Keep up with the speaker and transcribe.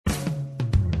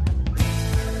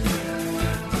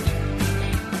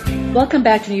Welcome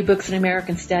back to New Books in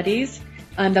American Studies.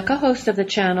 I'm the co-host of the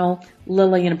channel,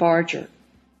 Lillian Barger.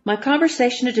 My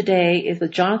conversation today is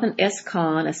with Jonathan S.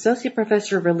 Cahn, Associate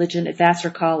Professor of Religion at Vassar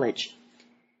College.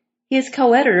 He is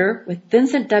co-editor with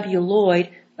Vincent W. Lloyd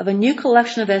of a new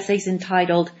collection of essays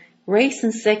entitled Race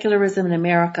and Secularism in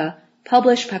America,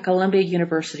 published by Columbia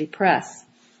University Press.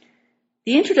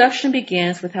 The introduction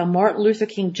begins with how Martin Luther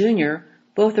King Jr.,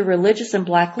 both a religious and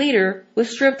black leader, was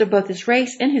stripped of both his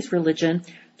race and his religion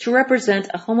to represent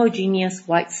a homogeneous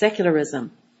white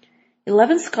secularism.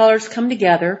 11 scholars come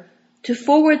together to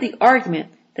forward the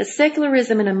argument that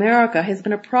secularism in America has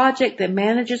been a project that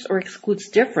manages or excludes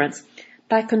difference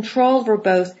by control over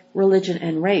both religion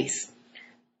and race.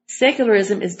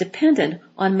 Secularism is dependent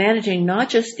on managing not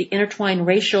just the intertwined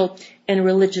racial and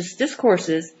religious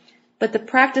discourses, but the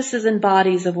practices and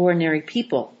bodies of ordinary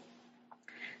people.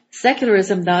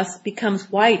 Secularism thus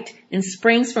becomes white and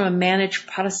springs from a managed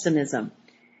Protestantism.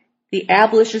 The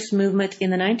abolitionist movement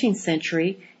in the 19th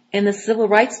century and the civil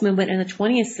rights movement in the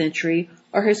 20th century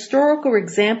are historical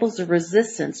examples of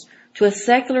resistance to a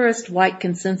secularist white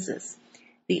consensus.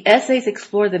 The essays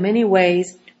explore the many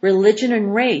ways religion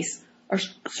and race are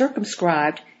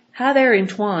circumscribed, how they are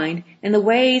entwined, and the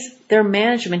ways their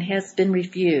management has been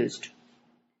refused.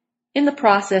 In the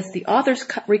process, the authors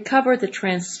recover the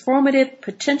transformative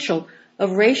potential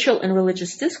of racial and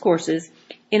religious discourses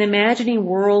in imagining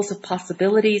worlds of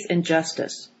possibilities and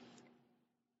justice.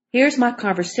 Here's my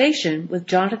conversation with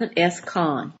Jonathan S.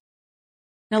 Cahn.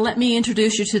 Now let me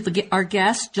introduce you to our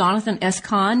guest, Jonathan S.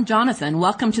 Cahn. Jonathan,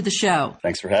 welcome to the show.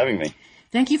 Thanks for having me.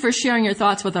 Thank you for sharing your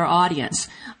thoughts with our audience.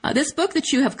 This book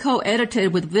that you have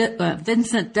co-edited with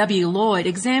Vincent W. Lloyd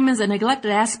examines a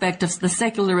neglected aspect of the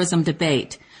secularism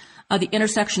debate, the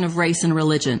intersection of race and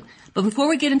religion. But before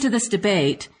we get into this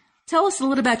debate, tell us a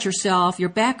little about yourself, your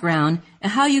background,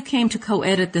 and how you came to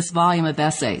co-edit this volume of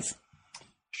essays.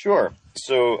 Sure.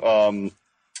 So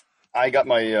I got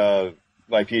my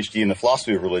PhD in the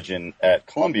philosophy of religion at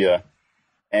Columbia,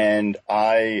 and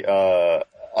I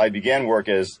began work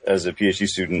as a PhD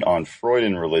student on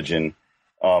Freudian religion,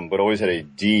 but always had a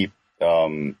deep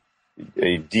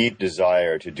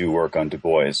desire to do work on Du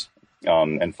Bois.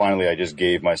 And finally, I just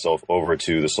gave myself over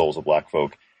to the souls of black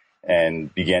folk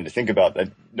and began to think about.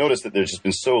 I noticed that there's just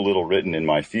been so little written in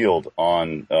my field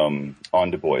on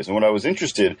Du Bois. And what I was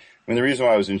interested, the reason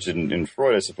why I was interested in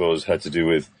Freud, I suppose, had to do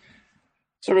with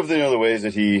sort of the ways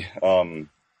that he, sort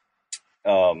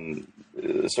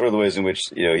of the ways in which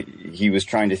he was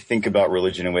trying to think about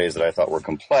religion in ways that I thought were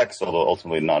complex, although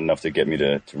ultimately not enough to get me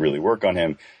to really work on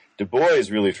him. Du Bois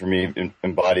really, for me,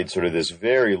 embodied sort of this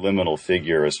very liminal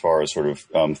figure as far as sort of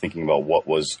thinking about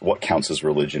what counts as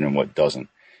religion and what doesn't.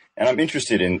 And I'm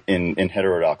interested in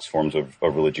heterodox forms of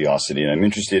religiosity, and I'm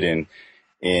interested in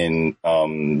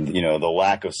the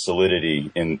lack of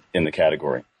solidity in the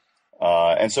category.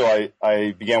 And so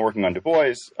I began working on Du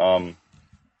Bois,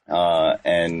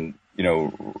 and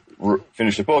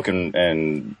finished the book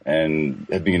and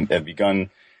have begun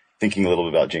thinking a little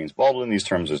bit about James Baldwin in these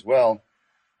terms as well.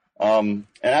 And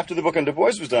after the book on Du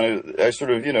Bois was done, I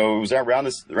sort of, it was around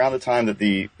the time that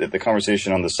the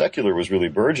conversation on the secular was really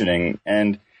burgeoning,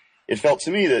 and it felt to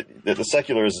me that the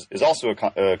secular is also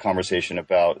a conversation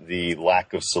about the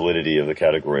lack of solidity of the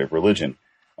category of religion,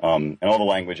 and all the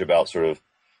language about sort of,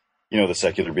 the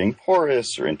secular being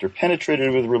porous or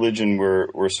interpenetrated with religion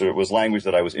was language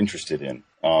that I was interested in.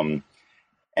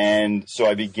 And so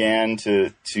I began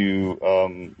Vincent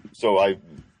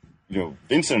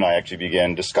and I actually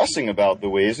began discussing about the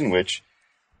ways in which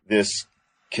this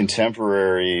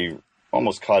contemporary,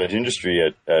 almost cottage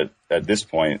industry at this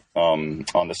point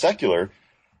on the secular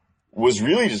was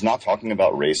really just not talking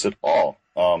about race at all.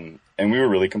 And we were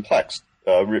really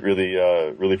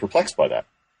really perplexed by that.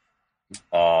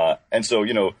 And so,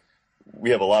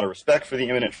 we have a lot of respect for the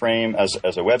Immanent Frame as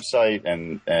a website,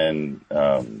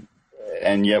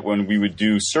 and yet when we would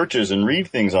do searches and read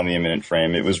things on the Immanent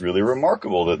Frame, it was really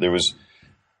remarkable that there was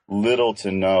little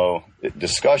to no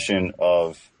discussion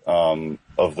of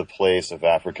the place of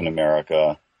African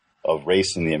America, of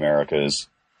race in the Americas,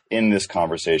 in this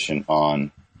conversation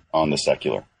on the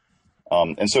secular.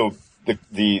 And so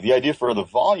the idea for the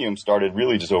volume started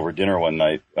really just over dinner one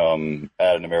night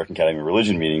at an American Academy of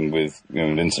Religion meeting with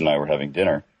Vincent and I were having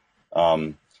dinner.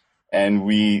 And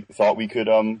we thought we could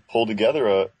pull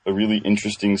together a really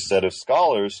interesting set of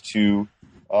scholars to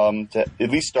at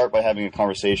least start by having a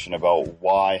conversation about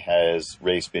why has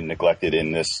race been neglected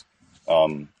in this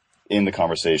in the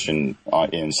conversation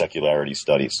in secularity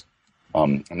studies.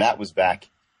 And that was back,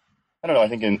 I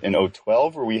think in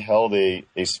 2012, where we held a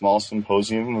small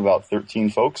symposium of about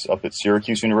 13 folks up at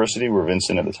Syracuse University, where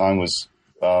Vincent at the time was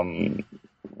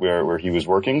where he was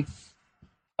working.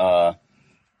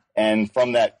 And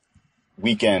from that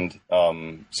weekend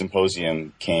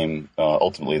symposium came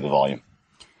ultimately the volume.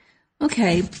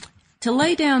 Okay. To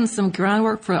lay down some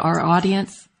groundwork for our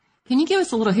audience, can you give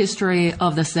us a little history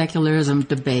of the secularism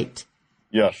debate?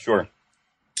 Yeah, sure.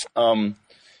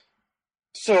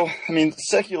 So, I mean,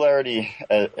 secularity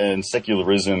and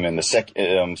secularism and the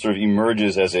sort of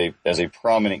emerges as a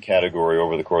prominent category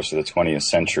over the course of the 20th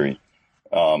century.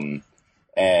 And,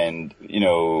 you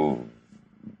know,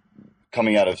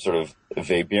 coming out of sort of a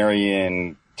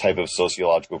Weberian type of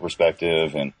sociological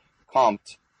perspective and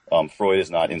Comte, Freud is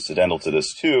not incidental to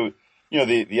this too. You know,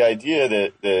 the idea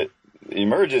that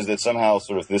emerges that somehow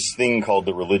sort of this thing called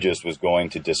the religious was going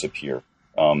to disappear,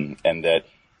 and that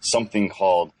something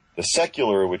called the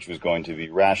secular, which was going to be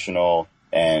rational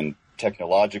and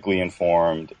technologically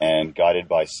informed and guided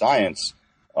by science,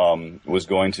 was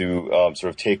going to sort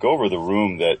of take over the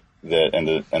room and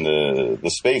the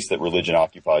space that religion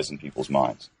occupies in people's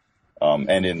minds,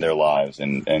 and in their lives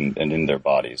and in their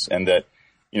bodies, and that,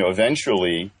 you know,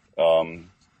 eventually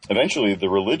the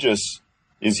religious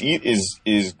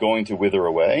is going to wither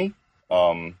away,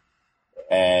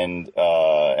 and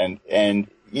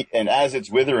as it's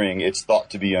withering, it's thought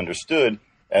to be understood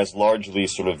as largely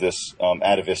sort of this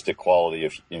atavistic quality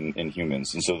in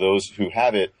humans, and so those who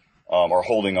have it are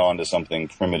holding on to something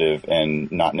primitive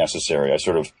and not necessary. I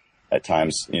sort of at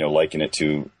times, you know, liken it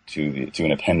to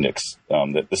an appendix.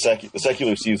 That the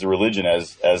secular sees the religion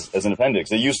as an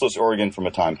appendix, a useless organ from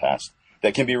a time past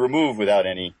that can be removed without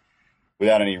any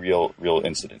real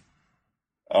incident.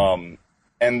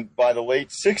 And by the late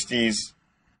 60s,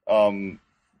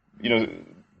 you know,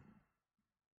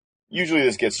 usually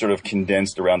this gets sort of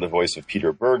condensed around the voice of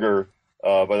Peter Berger.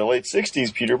 By the late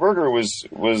 60s, Peter Berger was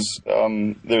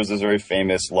there was this very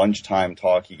famous lunchtime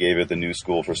talk he gave at the New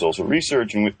School for Social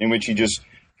Research, in which he just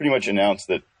pretty much announced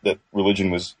that religion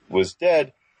was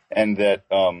dead, and that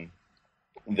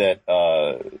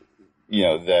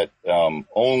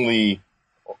only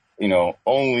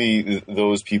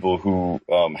those people who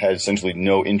had essentially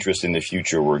no interest in the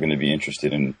future were going to be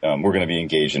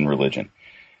engaged in religion.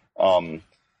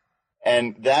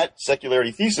 And that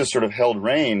secularity thesis sort of held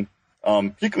reign,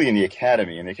 particularly in the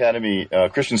academy. In the academy,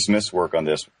 Christian Smith's work on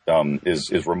this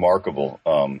is remarkable.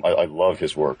 I love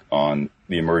his work on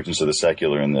the emergence of the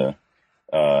secular in the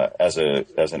as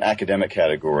an academic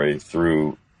category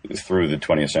through the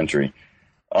 20th century.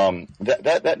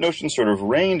 That notion sort of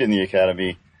reigned in the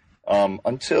academy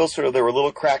until sort of there were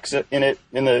little cracks in it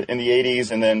in the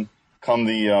 80s, and then come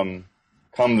the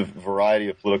variety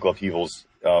of political upheavals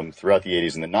throughout the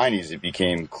 80s and the 90s. It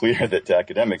became clear that to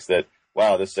academics that,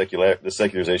 wow, the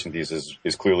secularization thesis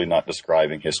is clearly not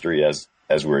describing history as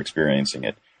we're experiencing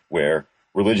it, where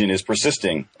religion is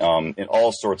persisting in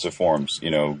all sorts of forms, you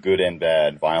know, good and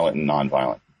bad, violent and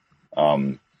nonviolent.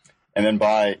 And then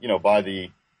by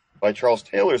Charles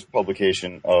Taylor's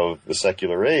publication of The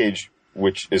Secular Age,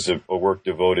 which is a work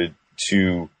devoted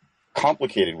to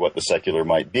complicating what the secular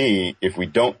might be if we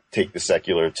don't take the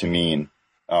secular to mean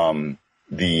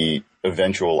the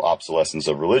eventual obsolescence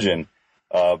of religion.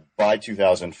 By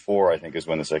 2004, I think, is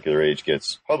when The Secular Age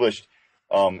gets published.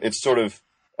 It's sort of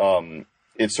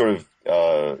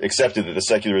accepted that the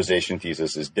secularization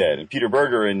thesis is dead. And Peter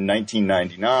Berger in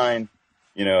 1999,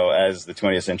 you know, as the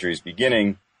 20th century is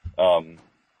beginning,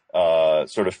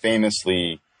 sort of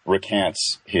famously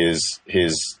recants his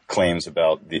claims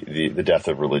about the death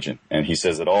of religion, and he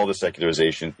says that all the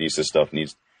secularization thesis stuff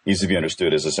needs to be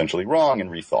understood as essentially wrong and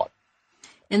rethought.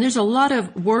 And there's a lot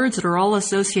of words that are all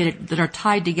associated, that are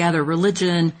tied together: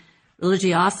 religion,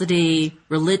 religiosity,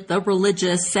 the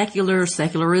religious, secular,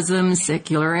 secularism,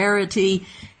 secularity.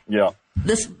 Yeah.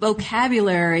 This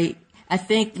vocabulary, I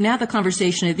think now the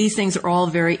conversation of these things are all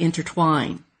very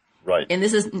intertwined. Right. And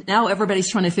this is now everybody's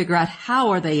trying to figure out how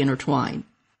are they intertwined.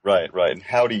 Right. And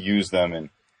how to use them. And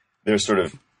there's sort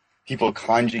of, people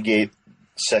conjugate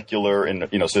secular, and,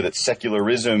 you know, so that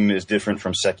secularism is different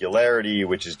from secularity,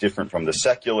 which is different from the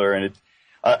secular. And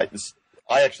I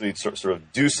actually sort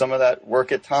of do some of that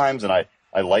work at times, and I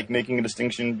like making a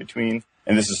distinction between,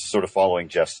 and this is sort of following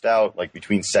Jeff Stout, like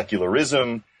between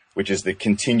secularism, which is the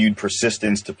continued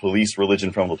persistence to police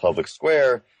religion from the public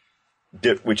square,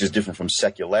 which is different from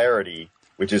secularity,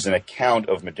 which is an account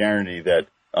of modernity that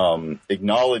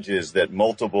acknowledges that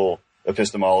multiple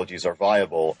epistemologies are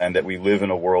viable, and that we live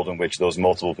in a world in which those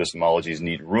multiple epistemologies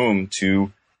need room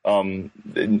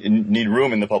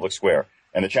in the public square.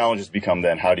 And the challenges become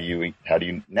then, how do you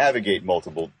navigate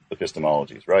multiple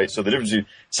epistemologies, right? So the difference between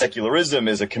secularism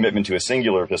is a commitment to a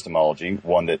singular epistemology,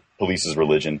 one that polices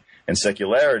religion, and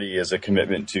secularity is a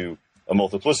commitment to a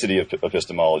multiplicity of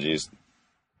epistemologies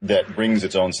that brings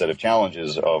its own set of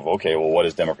challenges of, okay, well, what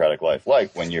is democratic life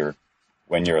like when you're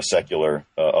a secular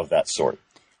of that sort?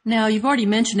 Now, you've already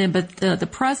mentioned it, but the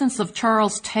presence of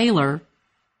Charles Taylor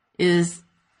is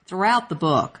throughout the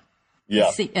book.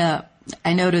 Yeah.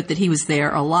 I noted that he was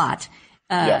there a lot.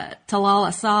 Talal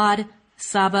Asad,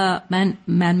 Saba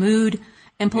Mahmood,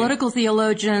 and political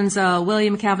theologians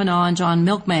William Kavanaugh and John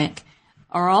Milbank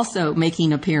are also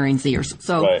making appearances here.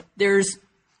 So there's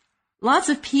lots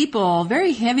of people,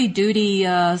 very heavy-duty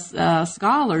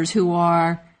scholars who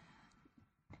are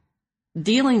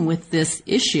dealing with this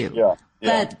issue. Yeah.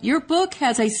 But your book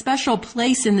has a special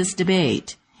place in this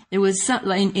debate. It was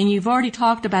and you've already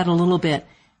talked about it a little bit.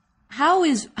 How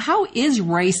is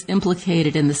race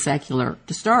implicated in the secular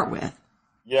to start with?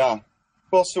 Yeah.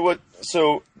 Well,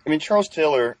 Charles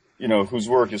Taylor, whose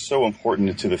work is so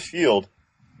important to the field,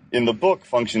 in the book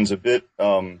functions a bit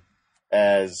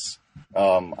as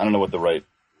I don't know what the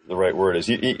right word is.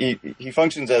 He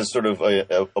functions as sort of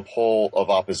a pole of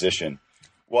opposition.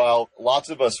 While lots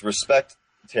of us respect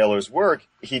Taylor's work,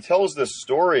 he tells this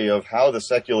story of how the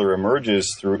secular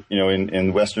emerges through,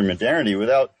 in Western modernity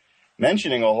without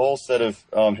mentioning a whole set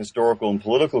of historical and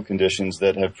political conditions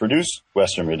that have produced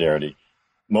Western modernity.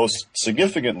 Most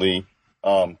significantly,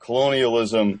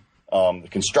 colonialism, the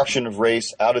construction of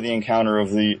race out of the encounter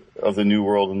of the New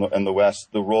World and the West,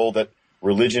 the role that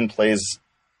religion plays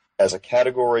as a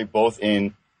category both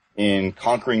in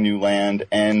conquering new land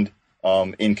and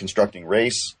in constructing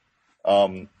race.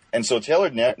 And so Taylor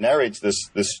narrates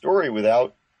this story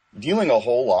without dealing a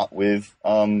whole lot with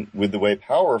the way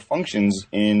power functions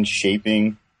in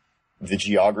shaping the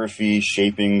geography,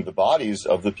 shaping the bodies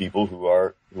of the people who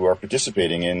are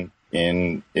participating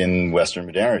in Western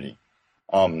modernity.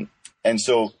 And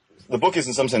so the book is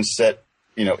in some sense set,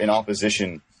 in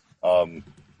opposition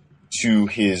to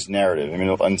his narrative. I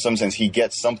mean, in some sense, he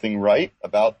gets something right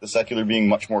about the secular being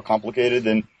much more complicated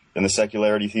than the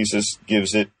secularity thesis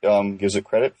gives it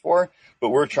credit for. But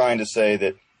we're trying to say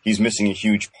that he's missing a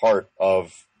huge part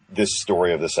of this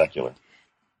story of the secular.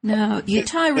 No, you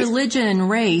tie religion and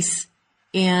race,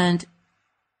 and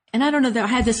I don't know, I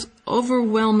had this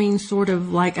overwhelming sort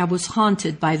of like I was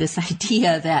haunted by this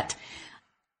idea that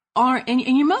and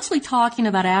you're mostly talking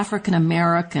about African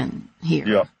American here.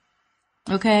 Yeah.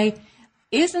 Okay.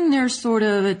 Isn't there sort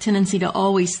of a tendency to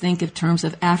always think of terms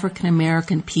of African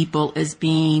American people as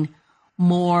being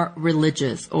more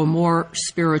religious or more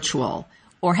spiritual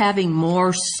or having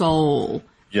more soul?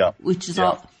 Yeah. Which is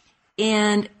all.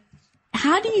 And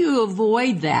how do you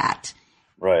avoid that?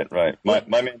 Right. My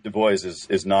man Du Bois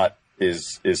is not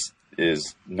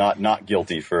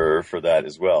guilty for that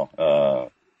as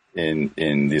well. In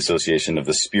the association of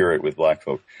the spirit with black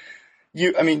folk.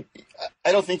 I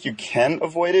don't think you can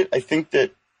avoid it. I think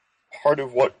that part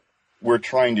of what we're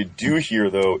trying to do here,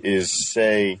 though, is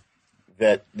say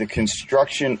that the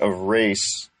construction of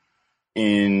race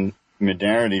in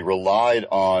modernity relied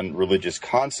on religious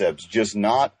concepts, just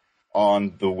not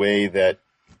on the way that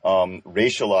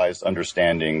racialized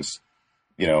understandings,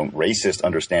 racist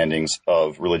understandings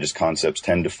of religious concepts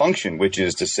tend to function, which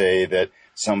is to say that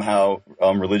somehow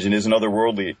religion is an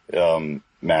otherworldly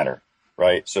matter,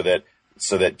 right? So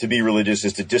that to be religious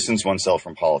is to distance oneself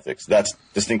from politics. That's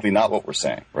distinctly not what we're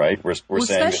saying, right? We're saying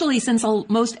especially since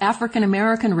most African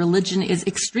American religion is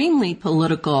extremely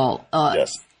political.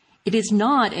 Yes. It is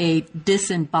not a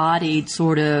disembodied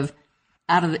sort of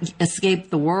escape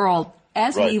the world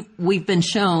as we've been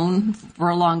shown for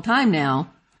a long time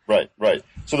now. Right.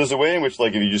 So there's a way in which,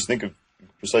 like, if you just think of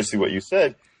precisely what you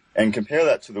said and compare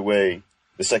that to the way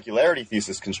the secularity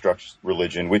thesis constructs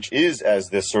religion, which is as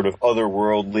this sort of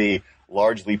otherworldly,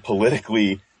 largely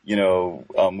politically,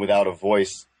 without a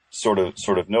voice sort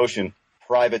of notion,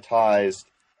 privatized,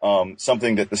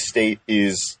 something that the state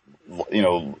is,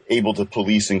 able to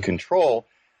police and control.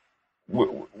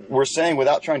 We're saying,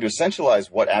 without trying to essentialize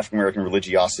what African American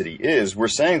religiosity is, we're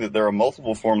saying that there are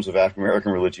multiple forms of African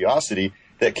American religiosity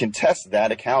that contest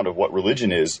that account of what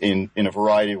religion is in a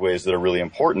variety of ways that are really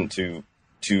important to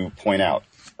point out.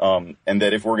 And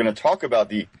that if we're going to talk about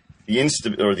the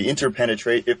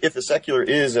interpenetrate, if the secular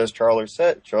is, as Charles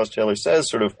Taylor says,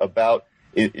 sort of about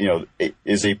it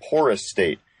is a porous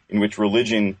state in which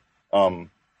religion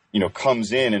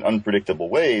comes in unpredictable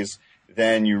ways,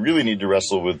 then you really need to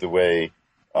wrestle with the way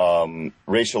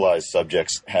racialized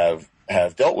subjects have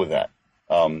dealt with that.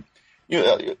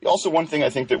 Also, one thing I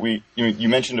think that you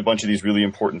mentioned a bunch of these really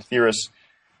important theorists.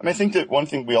 I think that one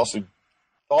thing we also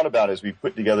thought about as we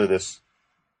put together this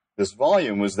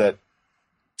volume was that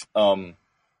a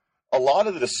lot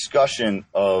of the discussion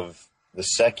of the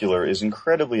secular is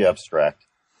incredibly abstract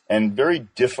and very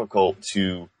difficult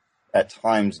to, at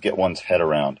times, get one's head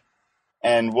around.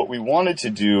 And what we wanted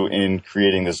to do in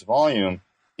creating this volume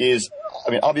is, I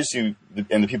mean, obviously,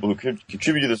 and the people who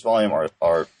contribute to this volume are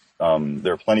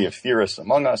there are plenty of theorists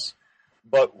among us,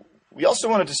 but we also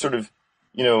wanted to sort of,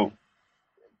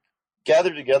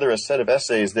 gather together a set of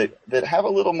essays that have a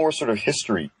little more sort of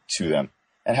history to them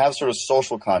and have sort of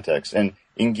social context and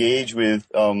engage with,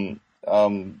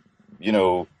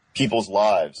 people's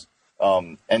lives.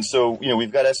 And so,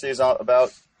 we've got essays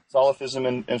about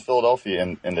Salafism in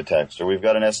Philadelphia in the text, or we've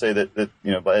got an essay that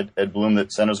by Ed Bloom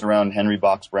that centers around Henry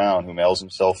Box Brown, who mails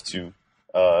himself to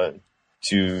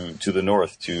the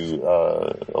North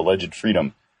to alleged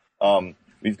freedom.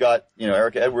 We've got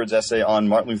Erica Edwards' essay on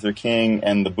Martin Luther King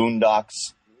and the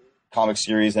Boondocks comic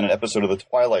series and an episode of The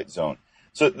Twilight Zone.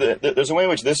 So there's a way in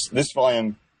which this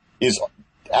volume is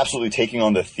absolutely taking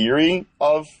on the theory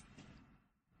of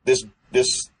this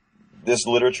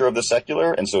literature of the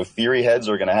secular, and so theory heads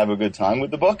are going to have a good time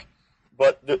with the book.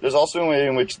 But there's also a way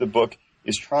in which the book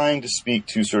is trying to speak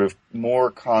to sort of more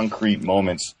concrete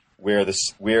moments where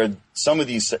some of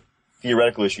these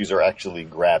theoretical issues are actually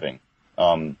grabbing,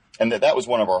 and that was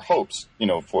one of our hopes,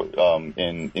 for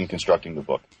in constructing the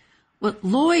book. Well,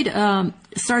 Lloyd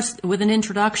starts with an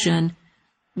introduction,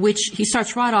 which he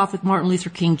starts right off with Martin Luther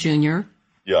King Jr.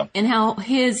 Yeah, and how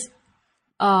his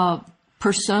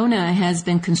persona has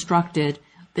been constructed,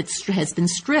 that has been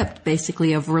stripped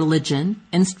basically of religion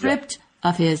and stripped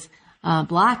of his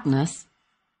blackness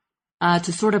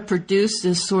to sort of produce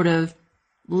this sort of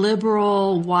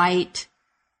liberal, white,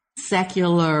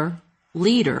 secular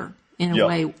leader, in a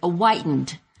way, a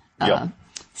whitened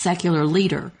secular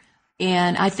leader.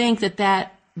 And I think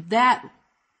that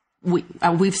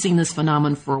we've seen this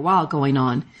phenomenon for a while going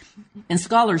on, and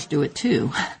scholars do it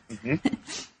too. Mm-hmm.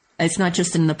 It's not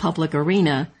just in the public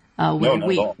arena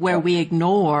where we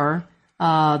ignore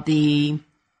the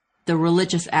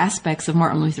religious aspects of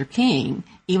Martin Luther King,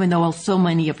 even though so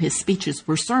many of his speeches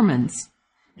were sermons.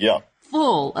 Yeah.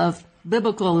 Full of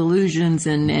biblical allusions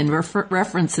and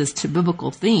references to biblical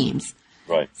themes.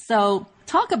 Right. So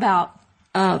talk about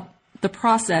the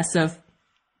process of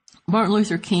Martin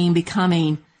Luther King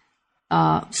becoming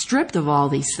stripped of all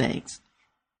these things.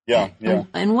 Yeah.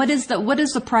 And what is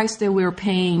the price that we're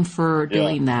paying for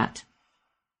doing that?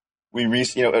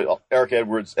 Eric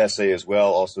Edwards' essay as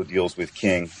well also deals with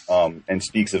King and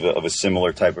speaks of a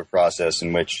similar type of process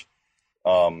in which,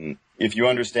 if you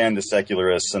understand the secular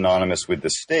as synonymous with the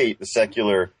state, the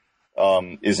secular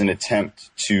is an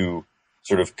attempt to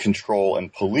sort of control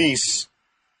and police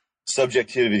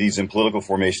subjectivities and political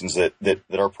formations that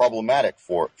are problematic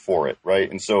for it, right?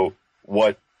 And so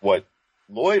what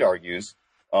Lloyd argues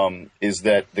is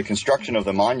that the construction of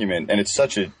the monument, and it's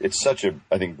such a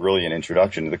I think brilliant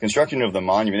introduction. The construction of the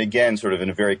monument, again, sort of in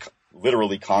a very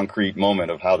literally concrete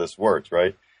moment of how this works,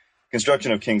 right?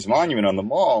 Construction of King's monument on the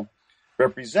Mall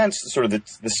represents sort of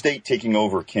the state taking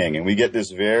over King, and we get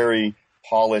this very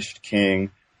polished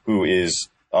King who is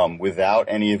without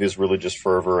any of his religious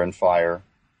fervor and fire,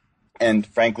 and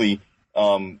frankly,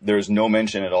 there's no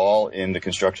mention at all in the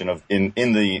construction of in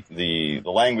the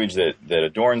language that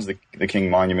adorns the King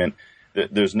monument.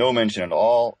 There's no mention at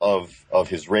all of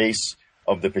his race,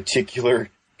 of the particular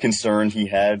concern he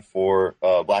had for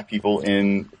black people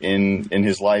in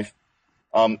his life,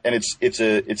 and it's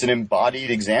an embodied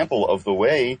example of the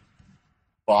way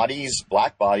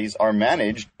black bodies are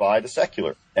managed by the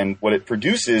secular, and what it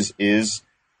produces is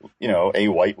a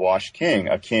whitewashed king,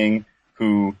 a king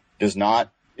who is not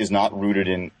rooted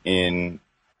in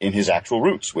his actual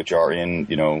roots, which are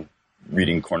in,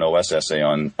 reading Cornel West's essay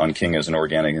on King as an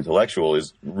organic intellectual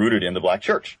is rooted in the black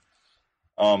church.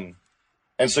 And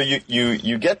so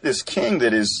you get this king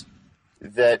that is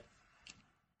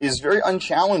very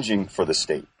unchallenging for the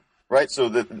state, right? So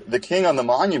the king on the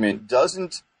monument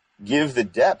doesn't give the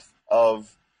depth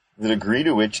of the degree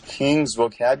to which King's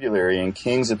vocabulary and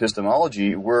King's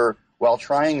epistemology were, while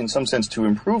trying in some sense to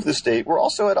improve the state, were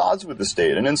also at odds with the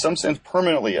state, and in some sense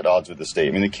permanently at odds with the state.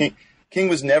 I mean, the King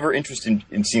was never interested,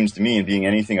 it seems to me, in being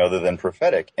anything other than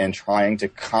prophetic and trying to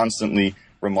constantly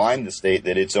remind the state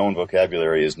that its own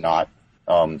vocabulary is not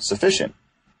sufficient.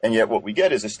 And yet what we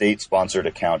get is a state-sponsored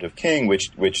account of King,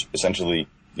 which essentially,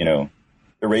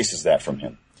 erases that from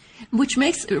him. Which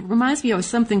reminds me of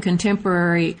something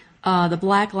contemporary, the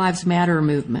Black Lives Matter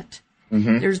movement.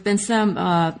 Mm-hmm. There's been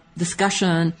some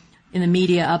discussion in the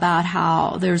media about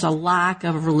how there's a lack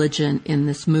of religion in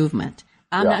this movement.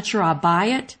 I'm not sure I buy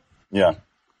it. Yeah.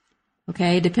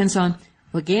 Okay. It depends on,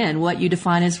 again, what you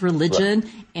define as religion.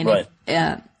 Right.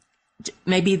 And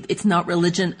maybe it's not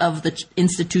religion of the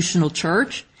institutional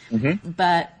church, mm-hmm.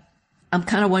 but I'm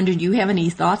kind of wondering, do you have any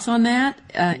thoughts on that?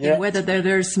 Whether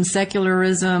there's some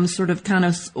secularism sort of kind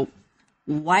of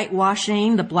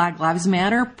whitewashing the Black Lives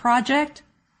Matter project?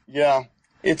 Yeah,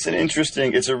 it's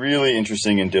a really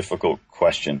interesting and difficult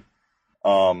question.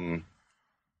 So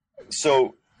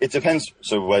it depends.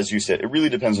 So as you said, it really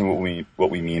depends on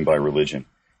what we mean by religion.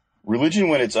 Religion,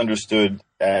 when it's understood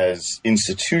as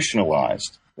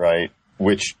institutionalized, right?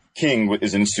 Which King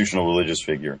is an institutional religious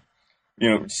figure.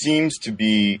 Seems to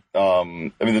be,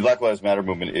 the Black Lives Matter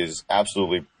movement is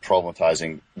absolutely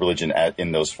problematizing religion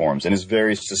in those forms and is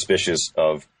very suspicious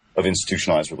of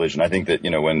institutionalized religion. I think that,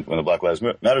 when the Black Lives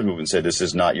Matter movement said this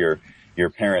is not your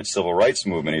parents' civil rights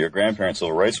movement or your grandparents'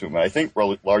 civil rights movement, I think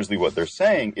largely what they're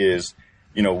saying is,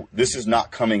 this is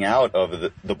not coming out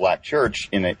of the Black church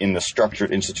in the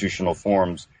structured institutional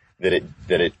forms that it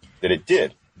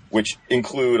did, which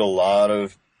include a lot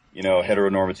of,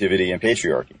 heteronormativity and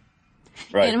patriarchy.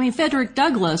 Right. And Frederick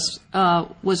Douglass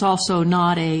was also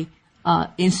not a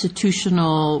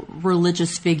institutional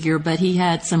religious figure, but he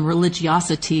had some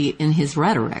religiosity in his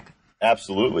rhetoric.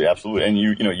 Absolutely, absolutely. And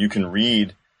you can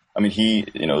read.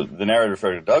 The narrative of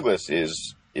Frederick Douglass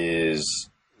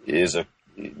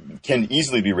can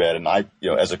easily be read, and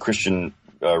as a Christian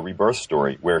rebirth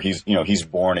story, where he's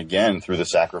born again through the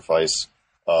sacrifice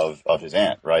of his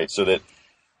aunt, right?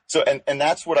 And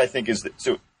that's what I think is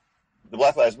so. The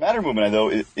Black Lives Matter movement, though,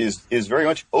 is very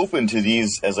much open to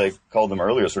these, as I called them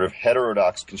earlier, sort of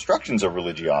heterodox constructions of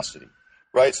religiosity,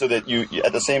 right? So that you,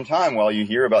 at the same time, while you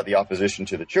hear about the opposition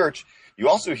to the church, you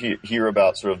also hear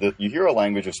about you hear a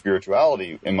language of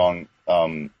spirituality among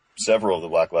several of the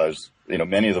Black Lives,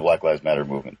 many of the Black Lives Matter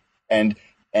movement, and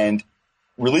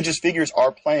religious figures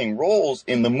are playing roles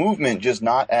in the movement, just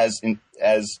not as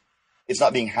it's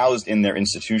not being housed in their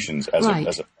institutions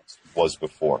as it was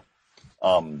before.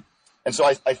 And so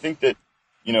I think that,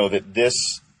 that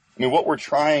this, what we're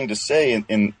trying to say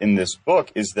in this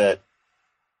book is that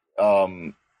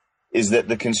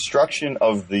the construction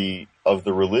of the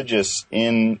religious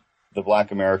in the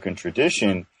Black American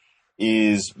tradition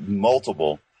is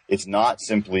multiple. It's not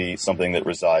simply something that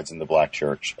resides in the Black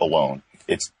church alone.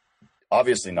 It's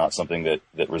obviously not something that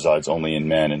resides only in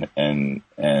men and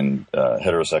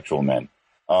heterosexual men.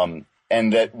 And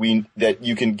that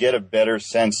you can get a better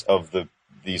sense of the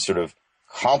sort of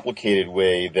complicated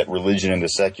way that religion and the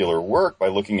secular work by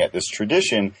looking at this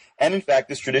tradition, and in fact,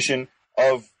 this tradition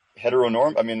of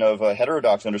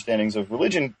heterodox understandings of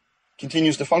religion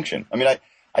continues to function. I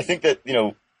think that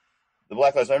the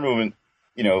Black Lives Matter movement,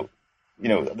 there's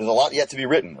a lot yet to be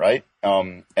written, right?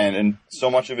 And so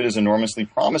much of it is enormously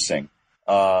promising.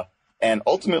 And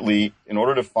ultimately, in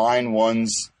order to find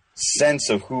one's sense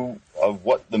of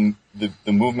what the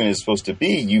movement is supposed to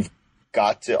be, you've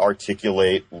got to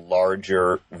articulate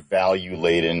larger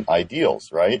value-laden ideals,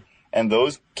 right? And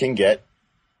those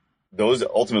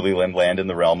ultimately land in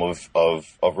the realm of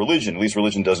religion. At least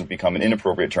religion doesn't become an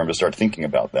inappropriate term to start thinking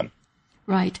about them.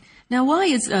 Right. Now, why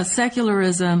is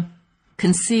secularism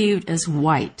conceived as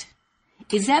white?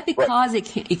 Is that because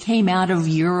it came out of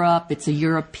Europe? It's a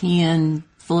European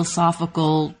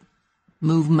philosophical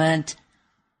movement.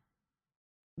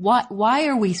 Why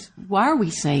are we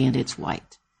saying it's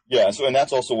white? Yeah, and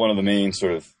that's also one of the main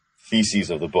sort of theses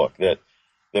of the book, that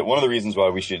one of the reasons why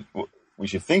we should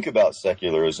think about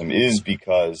secularism is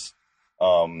because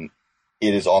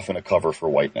it is often a cover for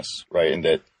whiteness, right? And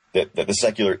that the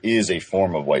secular is a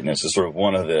form of whiteness is sort of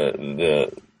one of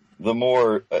the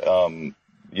more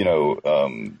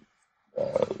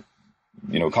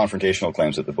confrontational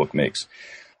claims that the book makes.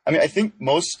 I think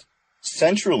most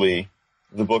centrally,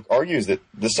 the book argues that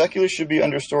the secular should be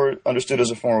understood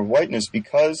as a form of whiteness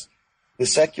because the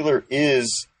secular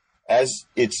is, as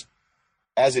it's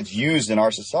used in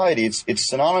our society, it's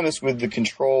synonymous with the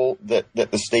control that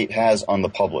the state has on the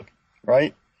public,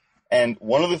 right? And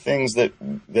one of the things that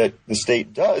the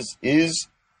state does is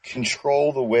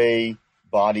control the way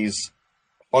bodies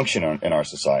function in our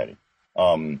society,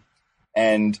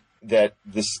 and that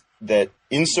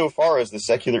insofar as the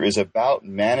secular is about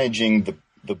managing the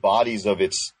bodies of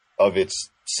its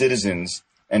citizens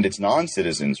and its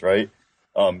non-citizens, right?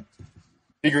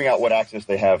 Figuring out what access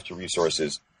they have to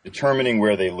resources, determining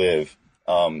where they live,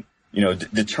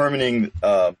 determining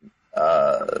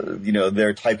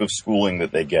their type of schooling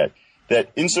that they get.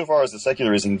 That insofar as the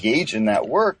secular is engaged in that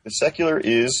work, the secular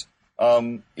is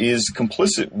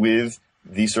complicit with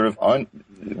the sort of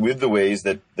with the ways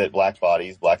that black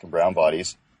and brown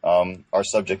bodies are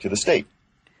subject to the state.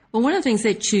 Well, one of the things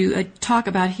that you talk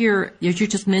about here, as you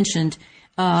just mentioned,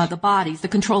 the bodies, the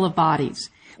control of bodies,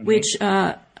 which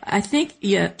I think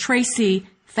Tracy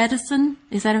Fedison,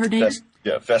 is that her name?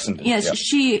 Yeah, Fessenden. Yes,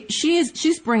 yeah.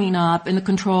 She's bringing up in the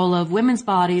control of women's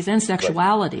bodies and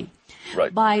sexuality.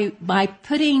 Right. By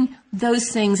putting those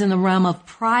things in the realm of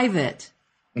private,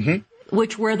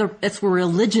 that's where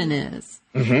religion is.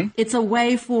 It's a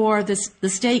way for the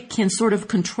state can sort of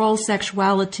control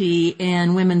sexuality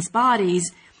and women's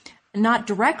bodies, not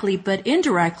directly but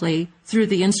indirectly through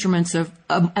the instruments of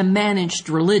a managed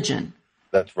religion.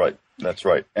 That's right.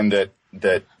 And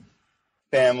that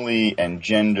family and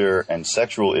gender and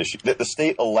sexual issues, that the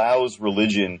state allows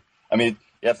religion. I mean,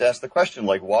 you have to ask the question,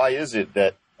 like, why is it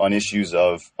that on issues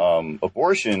of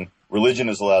abortion, religion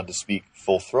is allowed to speak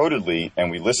full-throatedly,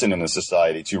 and we listen in the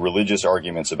society to religious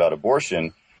arguments about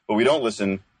abortion, but we don't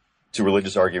listen to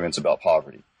religious arguments about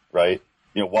poverty, right?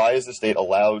 You know, why is the state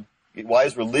allowed? Why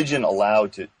is religion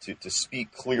allowed to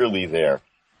speak clearly there?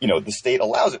 You know, the state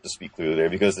allows it to speak clearly there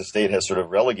because the state has sort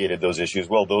of relegated those issues.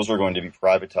 Well, those are going to be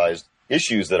privatized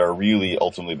issues that are really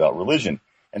ultimately about religion.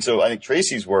 And so I think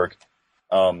Tracy's work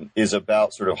is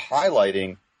about sort of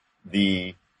highlighting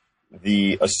the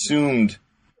assumed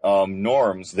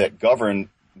norms that govern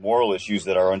moral issues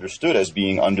that are understood as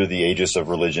being under the aegis of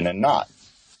religion and not.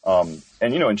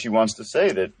 And she wants to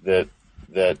say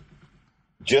that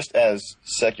just as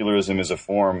secularism is a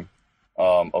form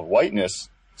of whiteness,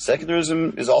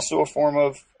 secularism is also a form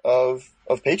of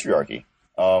patriarchy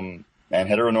and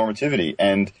heteronormativity.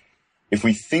 And if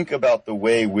we think about the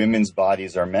way women's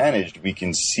bodies are managed, we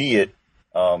can see it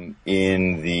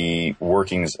in the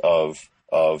workings of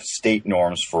state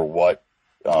norms for what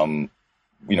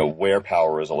where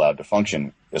power is allowed to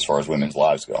function as far as women's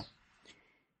lives go.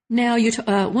 Now,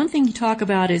 one thing you talk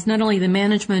about is not only the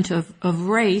management of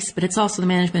race, but it's also the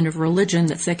management of religion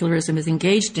that secularism is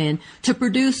engaged in to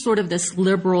produce sort of this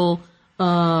liberal,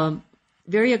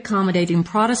 very accommodating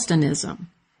Protestantism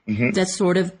that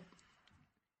sort of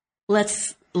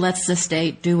lets the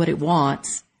state do what it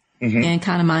wants and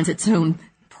kind of minds its own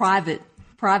private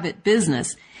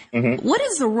business. What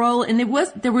is the role? And it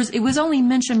was only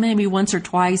mentioned maybe once or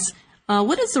twice.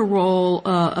 What is the role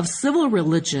of civil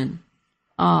religion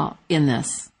in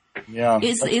this? Yeah,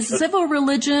 is civil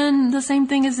religion the same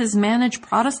thing as managed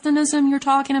Protestantism you're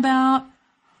talking about?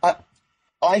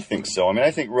 I think so. I mean,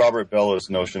 I think Robert Bellows'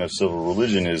 notion of civil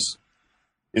religion is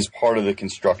part of the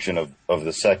construction of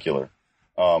the secular.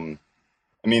 I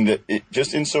mean, that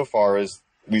just insofar as,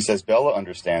 at least as Bellow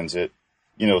understands it,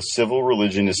 civil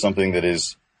religion is something that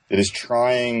is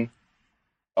trying.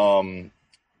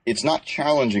 It's not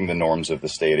challenging the norms of the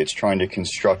state. It's trying to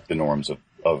construct the norms of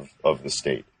the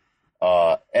state.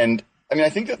 And I mean, I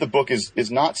think that the book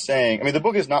is not saying. I mean, the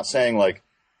book is not saying like,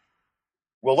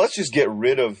 well, let's just get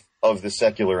rid of the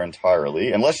secular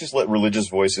entirely, and let's just let religious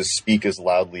voices speak as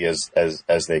loudly as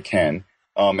they can,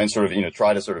 and sort of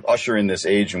try to sort of usher in this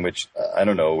age in which I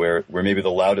don't know where maybe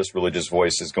the loudest religious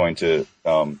voice is going to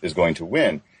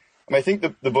win. I mean, I think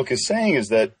the book is saying is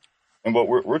that, and what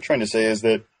we're trying to say is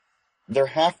that there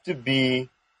have to be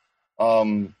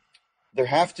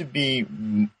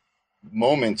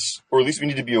moments, or at least we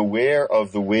need to be aware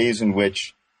of the ways in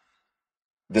which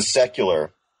the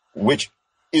secular, which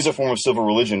is a form of civil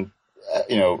religion,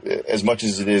 as much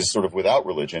as it is sort of without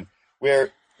religion,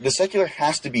 where the secular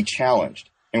has to be challenged,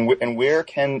 and where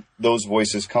can those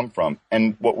voices come from?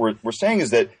 And what we're saying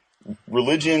is that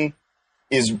religion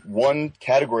is one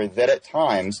category that at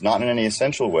times, not in any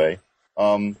essential way,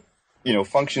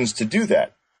 functions to do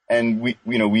that. And we'd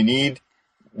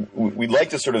like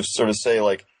to sort of say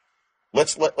like,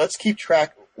 let's keep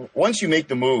track. Once you make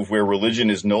the move where religion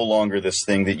is no longer this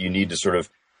thing that you need to sort of,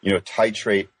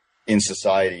 titrate in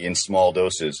society in small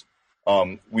doses,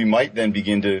 we might then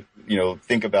begin to,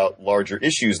 think about larger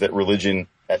issues that religion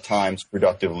at times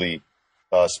productively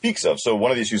speaks of. So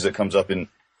one of the issues that comes up in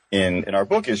our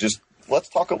book is just,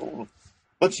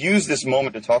 let's use this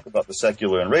moment to talk about the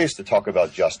secular and race to talk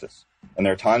about justice. And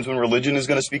there are times when religion is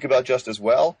going to speak about justice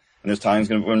well, and there's times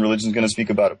when religion is going to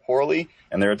speak about it poorly,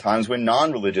 and there are times when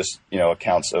non-religious,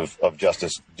 accounts of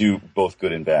justice do both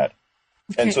good and bad.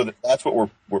 Okay. And so that's what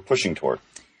we're pushing toward.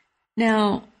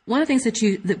 Now, one of the things that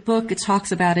the book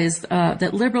talks about is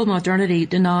that liberal modernity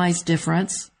denies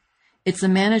difference. It's the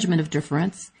management of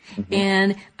difference.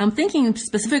 And I'm thinking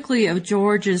specifically of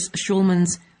Georges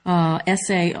Schulman's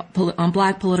essay on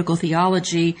Black political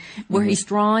theology, where he's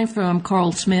drawing from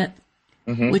Carl Schmitt,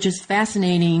 which is a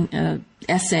fascinating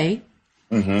essay.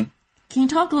 Can you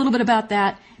talk a little bit about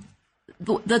that?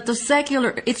 The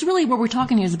secular, it's really what we're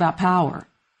talking here is about power.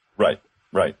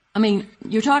 Right. I mean,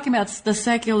 you're talking about the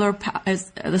secular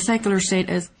state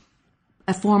as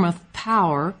a form of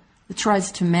power that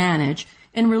tries to manage,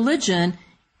 and religion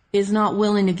is not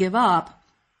willing to give up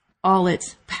all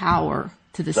its power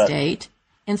to the state.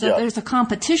 And so there's a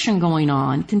competition going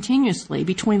on continuously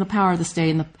between the power of the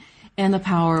state and the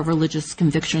power of religious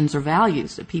convictions or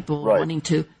values that people are wanting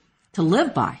to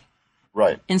live by.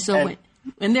 Right. And so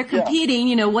when they're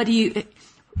competing,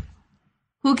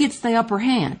 who gets the upper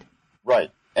hand?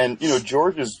 Right. And,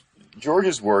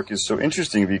 George's work is so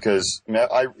interesting because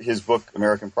his book,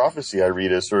 American Prophecy, I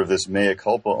read as sort of this mea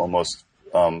culpa almost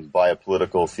by a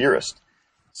political theorist,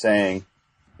 saying,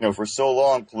 for so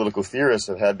long, political theorists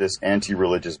have had this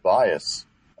anti-religious bias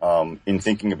in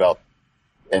thinking about,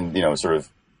 and, sort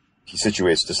of he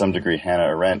situates to some degree Hannah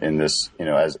Arendt in this,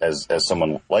 as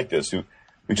someone like this who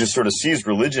just sort of sees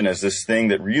religion as this thing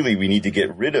that really we need to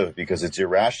get rid of because it's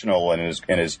irrational and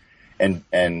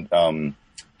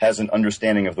has an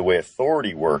understanding of the way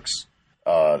authority works,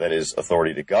 that is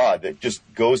authority to God, that just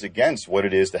goes against what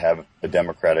it is to have a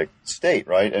democratic state,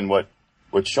 right? And what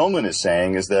Shulman is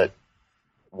saying is that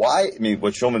what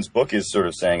Shulman's book is sort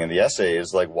of saying in the essay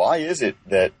is like, why is it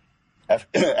that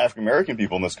African American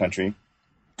people in this country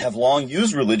have long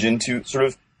used religion to sort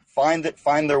of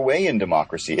find their way in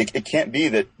democracy? It can't be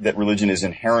that religion is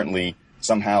inherently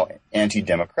somehow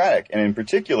anti-democratic, and in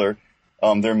particular,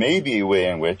 there may be a way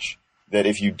in which that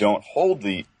if you don't hold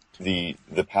the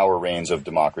power reins of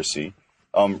democracy,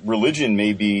 religion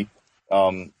may be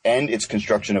and its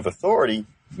construction of authority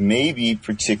may be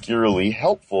particularly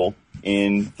helpful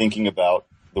in thinking about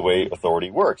the way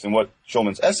authority works. And what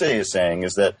Shulman's essay is saying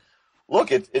is that,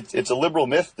 look, it's a liberal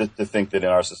myth to think that in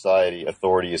our society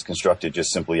authority is constructed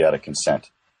just simply out of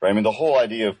consent, right? I mean, the whole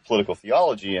idea of political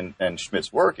theology and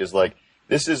Schmitt's work is like,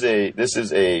 this is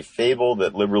a fable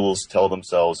that liberals tell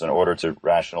themselves in order to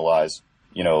rationalize,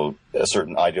 a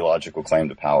certain ideological claim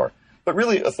to power. But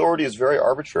really, authority is very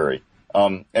arbitrary,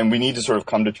 and we need to sort of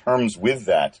come to terms with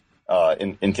that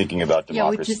in thinking about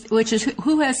democracy. Yeah, which is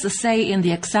who has the say in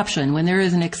the exception? When there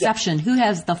is an exception, who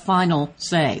has the final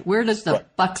say? Where does the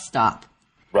buck stop?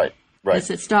 Right. Does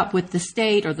it stop with the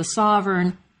state or the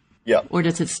sovereign? Yeah. Or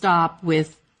does it stop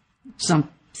with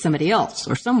somebody else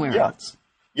or somewhere else?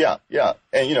 Yeah.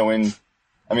 And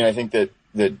I think that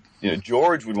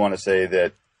George would want to say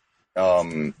that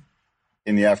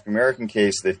in the African American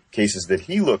case, the cases that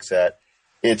he looks at,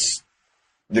 it's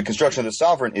the construction of the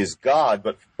sovereign is God,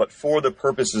 but for the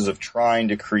purposes of trying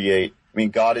to create. I mean,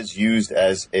 God is used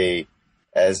as a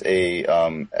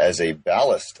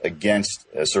ballast against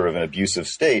a sort of an abusive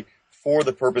state for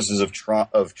the purposes of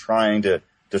trying to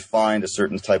find a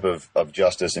certain type of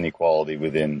justice and equality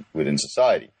within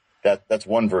society. That's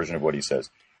one version of what he says.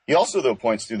 He also, though,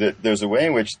 points to that there's a way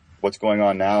in which what's going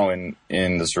on now in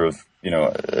the sort of,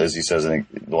 as he says, I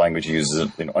think the language he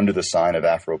uses, under the sign of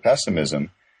Afro-pessimism,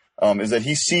 is that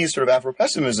he sees sort of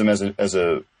Afro-pessimism as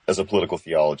a political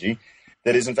theology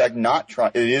that is in fact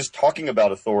it is talking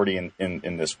about authority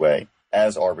in this way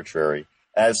as arbitrary,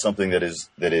 as something that is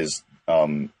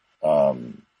not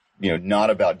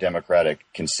about democratic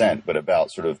consent, but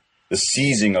about sort of the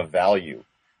seizing of value.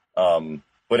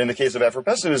 But in the case of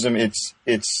Afro-pessimism, it's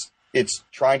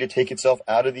trying to take itself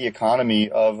out of the economy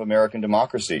of American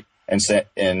democracy and saying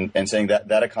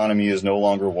that economy is no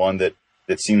longer one that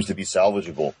seems to be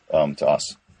salvageable to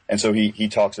us. And so he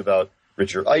talks about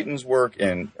Richard Eiton's work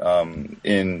in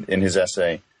his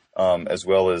essay, as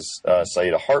well as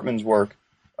Saida Hartman's work,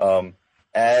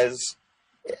 as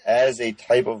a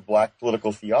type of black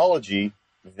political theology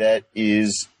that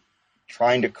is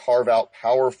trying to carve out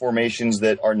power formations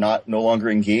that are no longer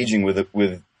engaging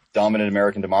with dominant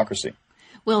American democracy.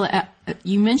 Well,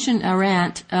 you mentioned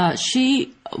Arendt.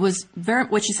 She was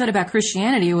what she said about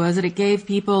Christianity was that it gave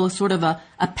people sort of a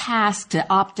pass to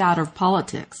opt out of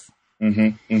politics.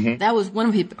 Mm-hmm, mm-hmm. That was one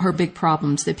of her big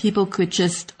problems, that people could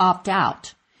just opt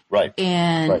out, right,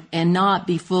 and not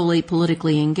be fully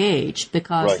politically engaged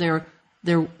because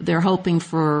they're hoping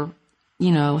for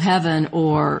heaven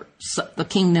or the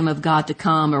kingdom of God to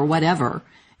come or whatever.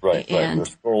 Right, and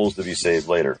souls to be saved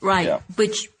later. Right, yeah.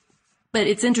 But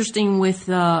it's interesting with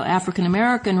African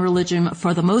American religion,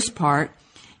 for the most part,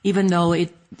 even though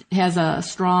it has a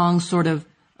strong sort of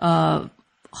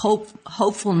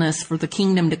hopefulness for the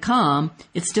kingdom to come,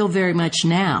 it's still very much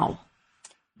now.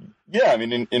 Yeah, I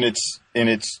mean, in its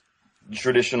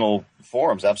traditional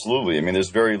forms, absolutely. I mean,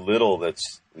 there's very little that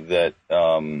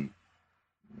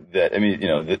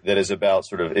is about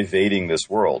sort of evading this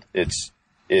world. It's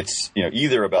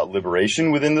either about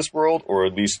liberation within this world, or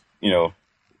at least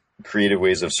creative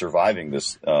ways of surviving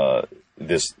this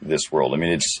world. I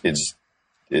mean,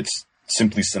 it's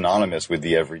simply synonymous with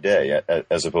the everyday,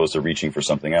 as opposed to reaching for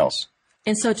something else.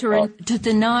 And so to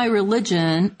deny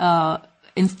religion,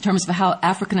 in terms of how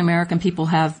African American people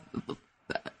have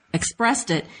expressed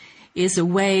it, is a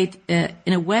way,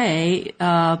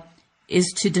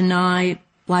 is to deny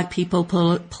black people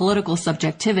political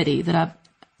subjectivity that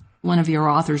one of your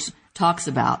authors talks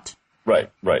about. Right.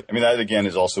 I mean, that again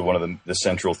is also one of the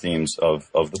central themes of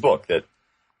the book that,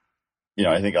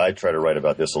 I think I try to write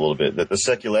about this a little bit, that the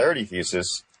secularity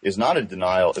thesis is not a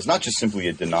denial. It's not just simply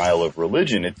a denial of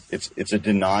religion. It's a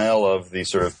denial of the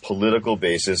sort of political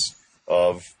basis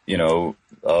of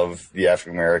the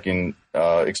African American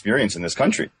experience in this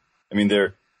country. I mean,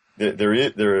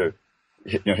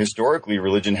 historically,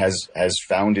 religion has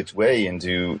found its way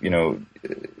into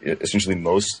essentially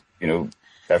most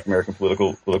African American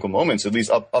political moments, at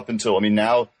least up until,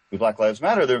 now with Black Lives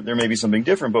Matter, there may be something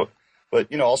different, but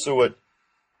also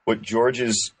what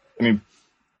George's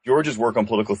work on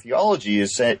political theology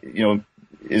is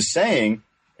saying,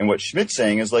 and what Schmitt's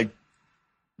saying is like,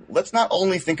 let's not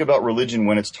only think about religion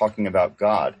when it's talking about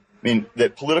God. I mean,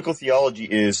 that political theology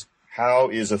is how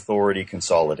is authority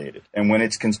consolidated, and when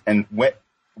it's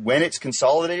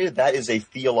consolidated, that is a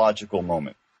theological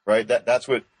moment, right? That's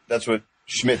what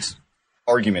Schmitt's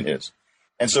argument is.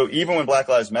 And so even when Black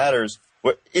Lives Matters,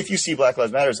 if you see Black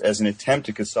Lives Matters as an attempt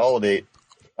to consolidate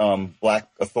black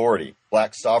authority,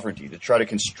 black sovereignty, to try to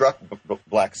construct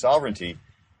black sovereignty,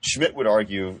 Schmitt would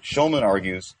argue, Shulman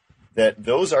argues, that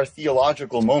those are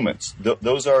theological moments.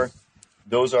 Those are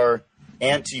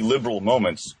anti-liberal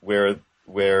moments where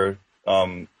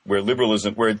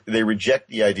liberalism, where they reject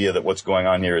the idea that what's going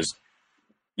on here is,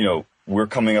 we're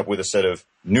coming up with a set of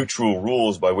neutral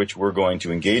rules by which we're going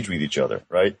to engage with each other,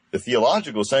 right? The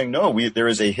theological saying, no, there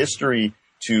is a history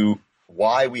to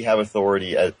why we have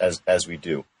authority as we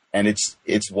do. And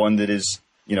it's one that is,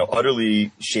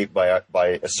 utterly shaped by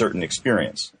a certain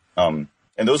experience. And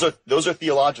those are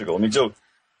theological. I mean, so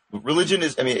religion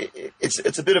is,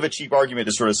 it's a bit of a cheap argument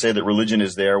to sort of say that religion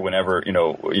is there whenever,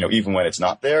 even when it's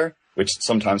not there, which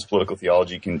sometimes political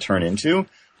theology can turn into.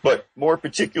 But more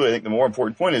particularly, I think the more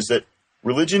important point is that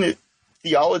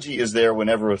theology is there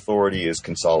whenever authority is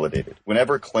consolidated,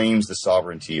 whenever claims to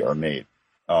sovereignty are made.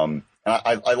 And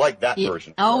I like that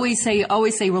version. I always say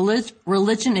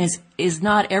religion is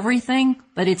not everything,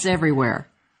 but it's everywhere.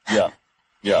 Yeah.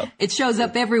 It shows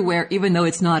up everywhere, even though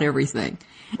it's not everything.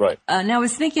 Right. Now I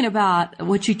was thinking about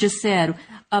what you just said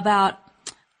about,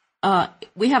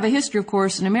 we have a history, of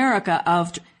course, in America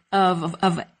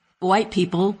of white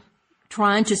people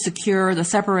trying to secure the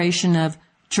separation of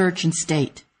church and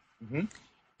state. Mm-hmm.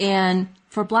 And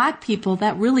for black people,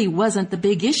 that really wasn't the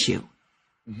big issue.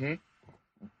 Mm-hmm.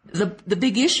 The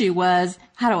big issue was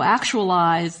how to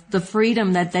actualize the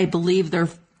freedom that they believed their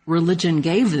religion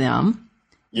gave them,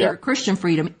 their Christian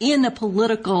freedom, in a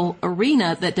political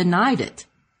arena that denied it.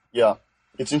 Yeah,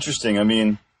 it's interesting. I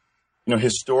mean,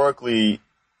 historically,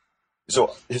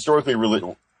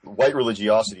 white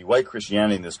religiosity, white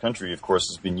Christianity in this country, of course,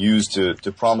 has been used to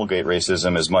promulgate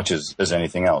racism as much as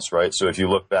anything else, right? So if you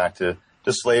look back to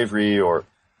slavery or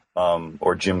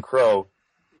Jim Crow,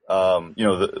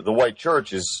 the white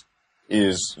church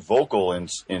is vocal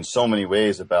in so many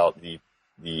ways about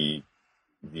the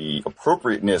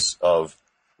appropriateness of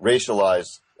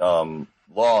racialized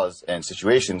laws and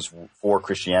situations for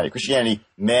Christianity. Christianity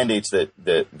mandates that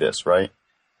this, right?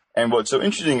 And what's so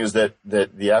interesting is that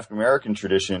the African American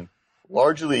tradition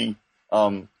largely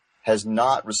has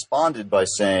not responded by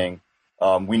saying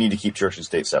we need to keep church and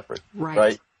state separate,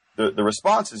 right? The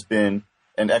response has been,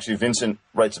 and actually Vincent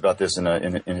writes about this in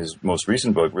his most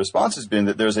recent book, response has been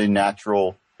that there's a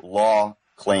natural law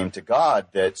claim to God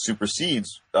that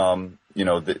supersedes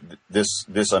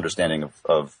this understanding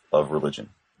of religion.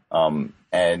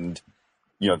 And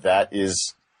that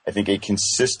is, I think, a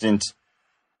consistent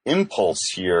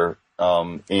impulse here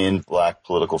in black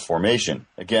political formation.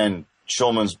 Again,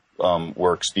 Shulman's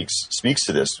work speaks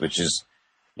to this, which is,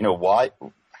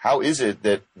 how is it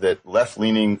that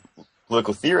left-leaning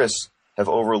political theorists have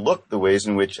overlooked the ways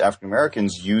in which African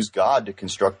Americans use God to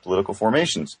construct political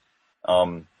formations?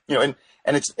 And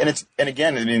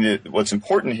again, what's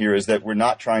important here is that we're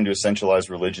not trying to essentialize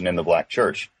religion in the black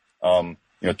church.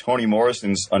 Toni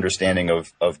Morrison's understanding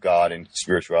of God and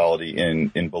spirituality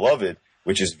in Beloved,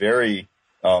 which is very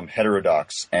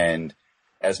heterodox and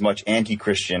as much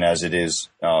anti-Christian as it is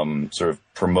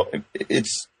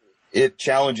it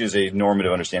challenges a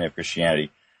normative understanding of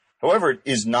Christianity. However, it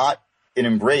is not an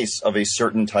embrace of a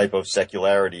certain type of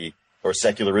secularity or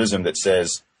secularism that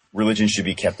says religion should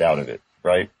be kept out of it,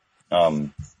 right?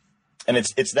 And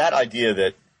it's that idea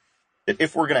that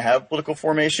if we're going to have political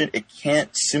formation, it can't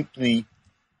simply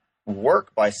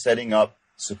work by setting up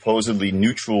supposedly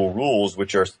neutral rules,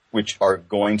 which are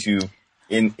going to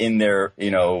in their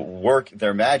work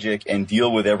their magic and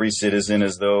deal with every citizen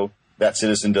as though that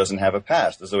citizen doesn't have a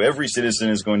past, as though every citizen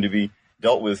is going to be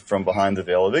dealt with from behind the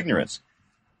veil of ignorance.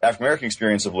 African-American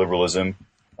experience of liberalism,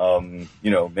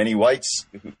 many whites'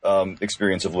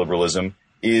 experience of liberalism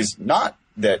is not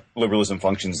that liberalism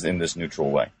functions in this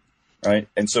neutral way, right?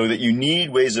 And so that you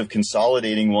need ways of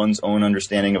consolidating one's own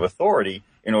understanding of authority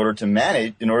in order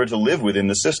to live within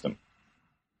the system.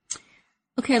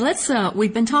 Okay,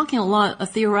 we've been talking a lot of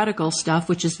theoretical stuff,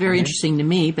 which is very interesting to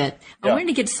me, but I wanted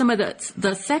to get some of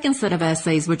the second set of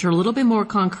essays, which are a little bit more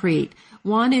concrete.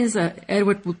 One is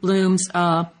Edward Bloom's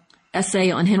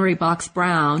essay on Henry Box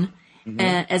Brown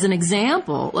as an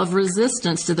example of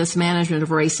resistance to this management of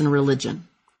race and religion.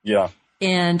 Yeah.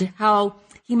 And how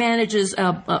he manages,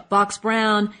 Box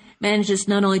Brown manages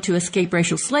not only to escape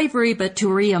racial slavery, but to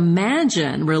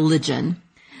reimagine religion.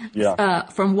 Yeah.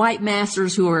 From white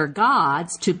masters who are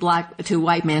gods to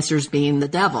white masters being the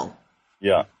devil.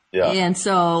 Yeah. Yeah. And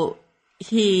so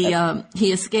he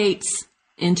escapes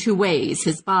in two ways,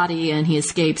 his body, and he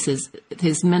escapes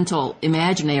his mental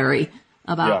imaginary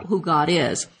about who God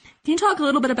is. Can you talk a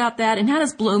little bit about that? And how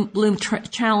does Bloom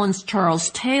challenge Charles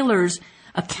Taylor's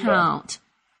account?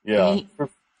 Yeah.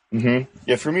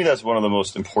 For me, that's one of the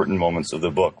most important moments of the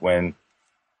book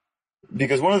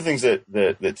because one of the things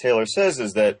that Taylor says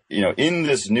is that, in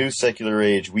this new secular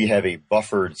age, we have a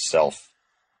buffered self,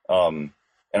 and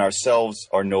ourselves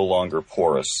are no longer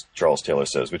porous, Charles Taylor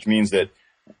says, which means that,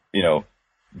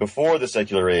 before the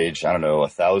secular age,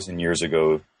 1,000 years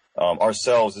ago,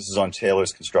 ourselves, this is on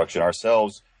Taylor's construction,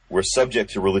 ourselves were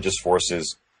subject to religious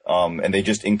forces, and they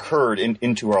just incurred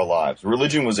into our lives.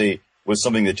 Religion was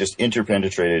something that just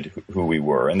interpenetrated who we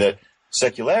were, and that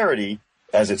secularity,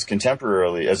 as it's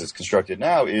constructed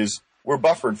now, is we're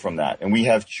buffered from that, and we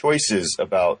have choices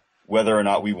about whether or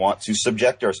not we want to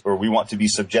we want to be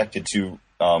subjected to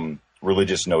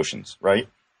religious notions, right?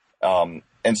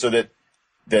 And so that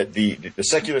the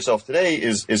secular self today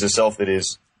is a self that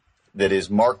is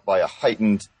marked by a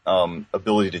heightened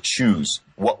ability to choose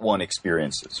what one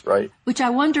experiences, right? Which I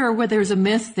wonder whether there's a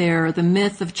myth there, the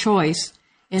myth of choice,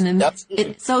 and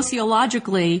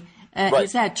sociologically. Right.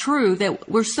 Is that true that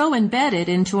we're so embedded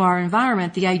into our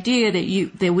environment? The idea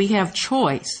that we have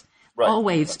choice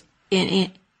always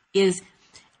is.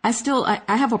 I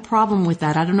have a problem with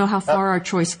that. I don't know how far our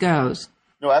choice goes.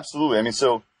 No, absolutely.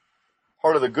 So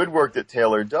part of the good work that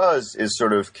Taylor does is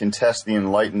sort of contest the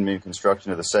Enlightenment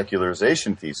construction of the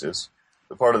secularization thesis.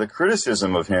 But part of the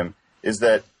criticism of him is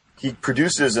that he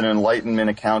produces an Enlightenment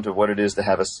account of what it is to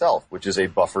have a self, which is a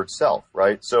buffered self,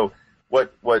 right? So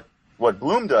what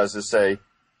Bloom does is say,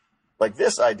 like,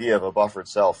 this idea of a buffered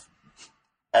self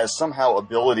as somehow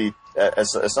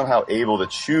somehow able to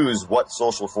choose what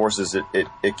social forces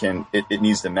it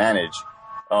needs to manage,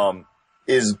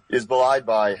 is belied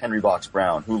by Henry Box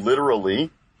Brown, who literally,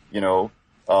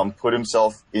 put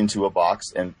himself into a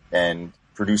box and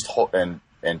produced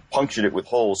and punctured it with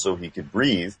holes so he could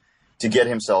breathe to get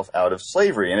himself out of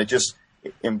slavery, and it just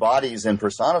embodies and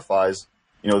personifies,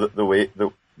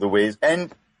 the ways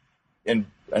and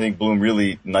I think Bloom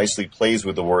really nicely plays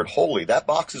with the word holy. That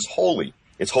box is holy.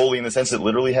 It's holy in the sense it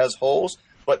literally has holes,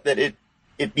 but that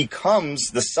it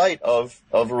becomes the site of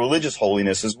religious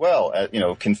holiness as well,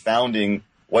 confounding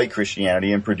white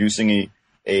Christianity and producing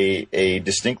a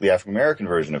distinctly African-American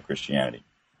version of Christianity.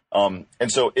 And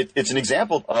so it's an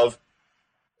example of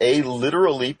a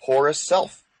literally porous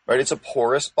self, right? It's a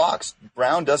porous box.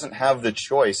 Brown doesn't have the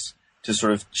choice to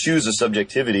sort of choose a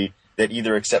subjectivity that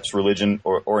either accepts religion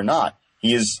or not.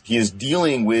 He is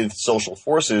dealing with social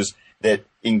forces that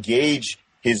engage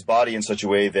his body in such a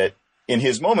way that, in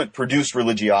his moment, produce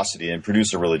religiosity and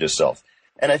produce a religious self.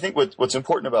 And I think what's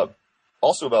important about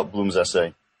Bloom's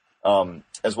essay,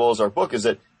 as well as our book, is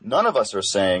that none of us are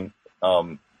saying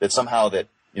that somehow that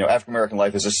African American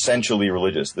life is essentially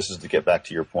religious. This is to get back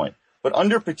to your point. But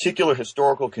under particular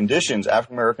historical conditions,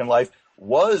 African American life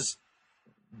was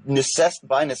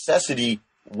by necessity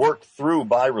worked through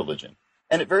by religion.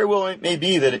 And it very well may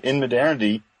be that in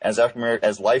modernity, as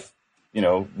life,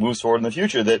 moves forward in the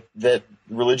future, that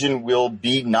religion will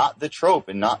be not the trope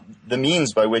and not the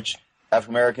means by which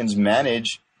African Americans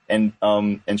manage and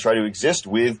try to exist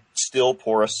with still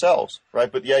porous selves,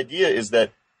 right? But the idea is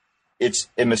that it's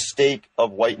a mistake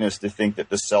of whiteness to think that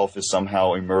the self is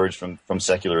somehow emerged from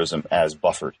secularism as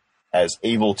buffered, as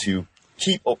able to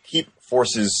keep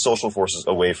social forces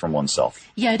away from oneself.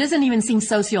 Yeah, it doesn't even seem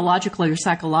sociologically or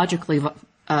psychologically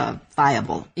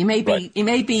viable. It may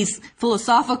be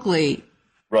philosophically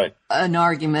an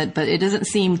argument, but it doesn't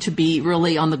seem to be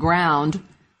really on the ground.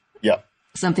 Yeah,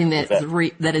 something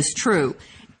that is true.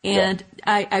 And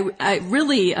I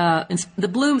really the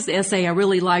Bloom's essay I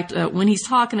really liked when he's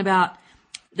talking about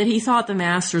that he thought the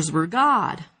masters were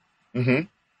God. Mm-hmm.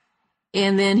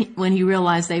 And then when he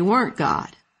realized they weren't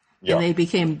God, Yeah. and they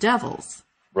became devils.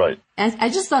 Right. And I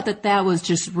just thought that was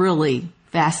just really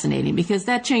fascinating because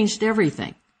that changed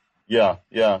everything. Yeah.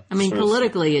 Yeah. I mean, Sort of-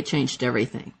 politically, it changed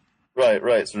everything.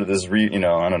 Right. Sort of this,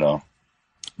 I don't know.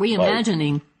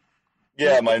 Reimagining.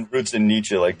 Yeah, my roots in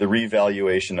Nietzsche, like the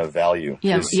revaluation of value.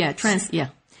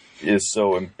 Is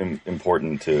so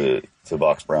important to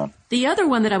Box Brown. The other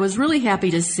one that I was really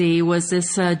happy to see was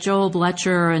this Joel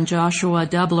Blecher and Joshua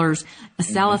Dubler's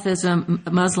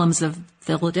Salafism, Muslims of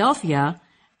Philadelphia.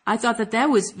 I thought that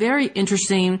was very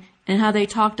interesting in how they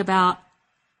talked about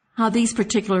how these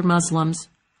particular Muslims,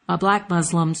 black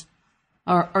Muslims,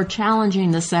 are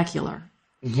challenging the secular.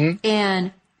 Mm-hmm.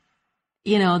 And,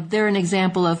 they're an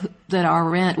example of that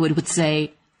Arendt would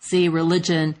say, see,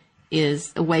 religion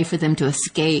is a way for them to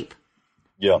escape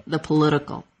the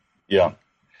political. Yeah.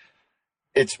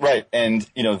 It's right. And,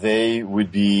 they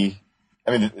would be,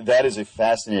 that is a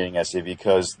fascinating essay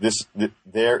because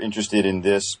they're interested in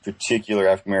this particular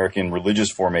African-American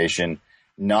religious formation,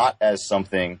 not as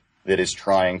something that is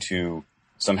trying to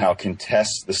somehow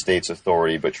contest the state's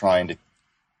authority, but trying to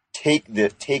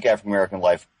take African-American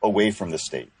life away from the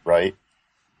state, right?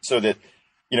 So that,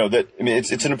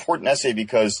 it's an important essay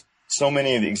because so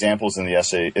many of the examples in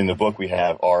the book we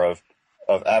have are of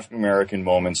African-American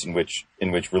moments in which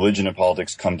religion and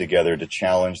politics come together to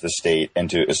challenge the state and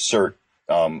to assert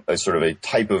a sort of a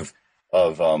type of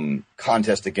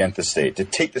contest against the state, to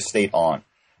take the state on.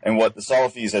 And what the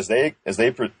Salafis, as they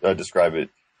describe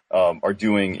it, are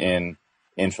doing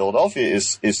in Philadelphia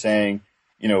is saying,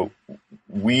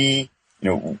 we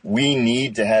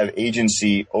need to have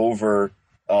agency over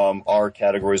our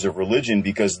categories of religion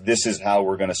because this is how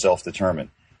we're going to self-determine.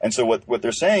 And so what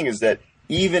they're saying is that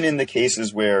even in the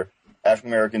cases where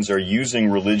African Americans are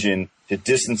using religion to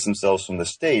distance themselves from the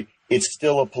state, it's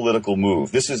still a political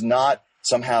move. This is not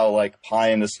somehow like pie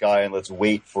in the sky and let's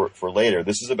wait for later.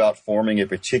 This is about forming a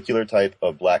particular type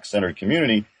of black-centered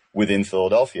community within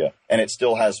Philadelphia. And it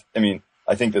still has,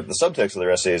 I think that the subtext of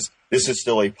their essay is this is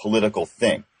still a political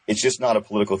thing. It's just not a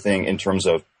political thing in terms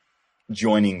of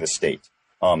joining the state.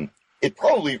 It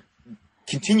probably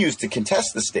continues to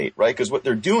contest the state, right? Because what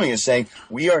they're doing is saying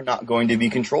we are not going to be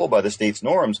controlled by the state's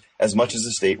norms as much as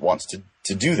the state wants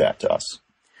to do that to us.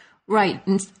 Right.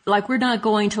 And we're not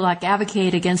going to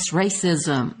advocate against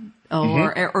racism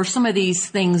or some of these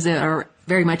things that are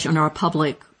very much in our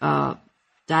public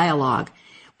dialogue.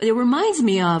 It reminds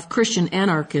me of Christian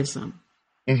anarchism.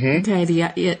 Mm-hmm. Okay.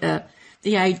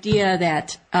 The idea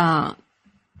that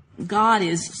God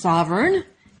is sovereign.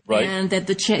 Right. And that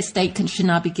the state should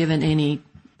not be given any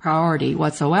priority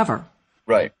whatsoever.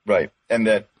 Right. And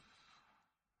that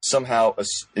somehow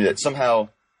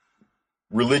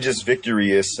religious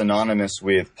victory is synonymous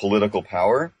with political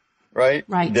power, right?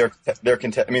 Right.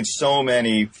 So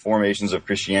many formations of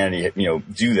Christianity,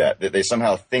 do that they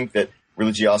somehow think that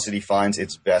religiosity finds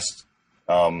its best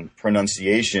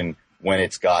pronunciation when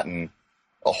it's gotten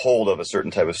a hold of a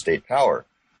certain type of state power.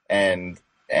 And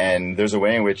there's a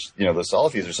way in which, the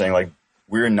Salafis are saying,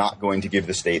 we're not going to give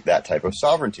the state that type of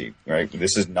sovereignty, right?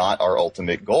 This is not our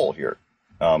ultimate goal here.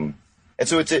 And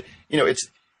so I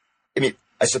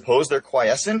suppose they're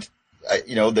quiescent,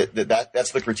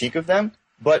 that's the critique of them,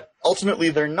 but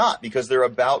ultimately they're not because they're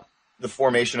about the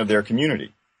formation of their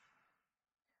community.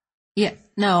 Yeah,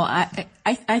 no,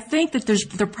 I think that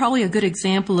they're probably a good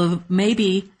example of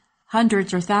maybe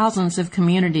hundreds or thousands of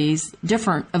communities,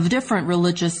 different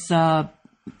religious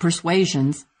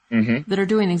persuasions that are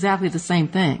doing exactly the same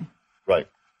thing. Right.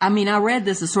 I read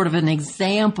this as sort of an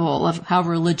example of how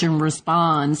religion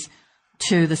responds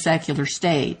to the secular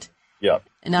state. Yeah.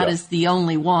 And that is the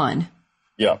only one.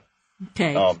 Yeah.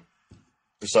 Okay.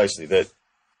 Precisely. That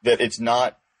it's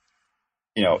not,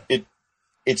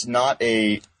 it's not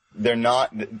they're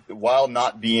not, while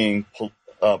not being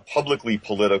publicly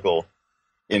political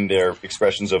in their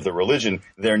expressions of the religion,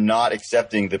 they're not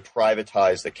accepting the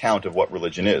privatized account of what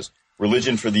religion is.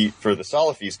 Religion for the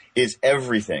Salafis is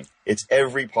everything. It's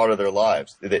every part of their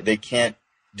lives. They can't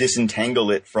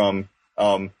disentangle it from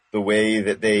the way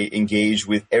that they engage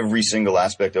with every single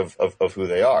aspect of who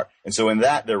they are. And so in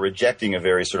that, they're rejecting a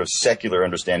very sort of secular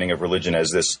understanding of religion as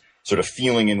this sort of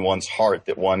feeling in one's heart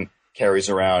that one carries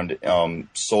around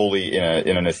solely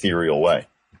in an ethereal way.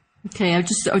 Okay, I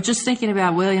was just thinking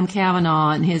about William Kavanaugh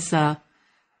and his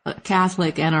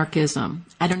Catholic anarchism.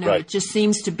 I don't know. Right. It just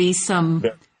seems to be some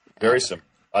very simple.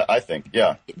 I think,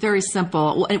 yeah, very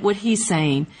simple. What he's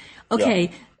saying. Okay.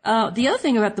 Yeah. The other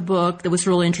thing about the book that was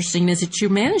really interesting is that you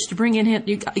managed to bring in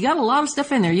you got a lot of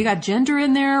stuff in there. You got gender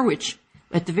in there, which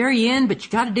at the very end, but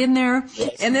you got it in there.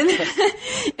 Yes. And then,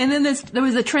 and then there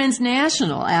was a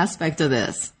transnational aspect of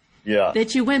this. Yeah.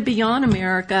 That you went beyond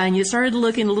America and you started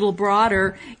looking a little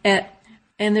broader at,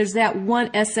 and there's that one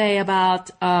essay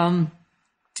about,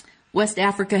 West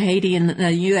Africa, Haiti, and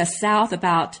the U.S. South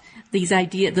about these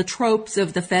the tropes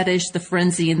of the fetish, the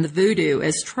frenzy, and the voodoo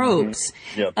as tropes.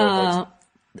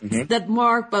 Mm-hmm. That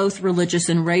mark both religious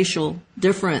and racial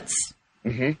difference,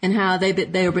 and how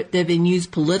they've been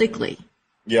used politically.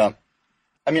 Yeah,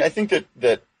 I mean, I think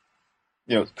that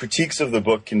critiques of the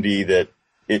book can be that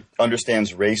it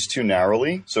understands race too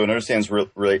narrowly. So it understands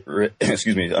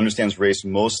understands race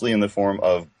mostly in the form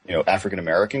of African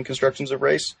American constructions of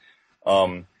race.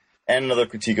 And another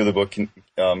critique of the book can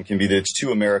be that it's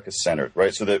too America-centered,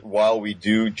 right? So that while we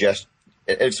do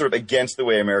it's sort of against the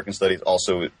way American studies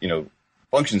also,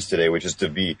 functions today, which is to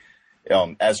be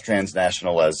as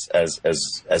transnational as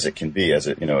it can be,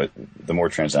 the more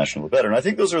transnational, the better. And I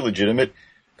think those are legitimate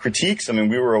critiques. I mean,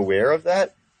 we were aware of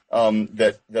that,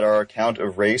 that our account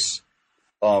of race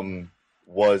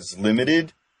was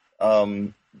limited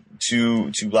to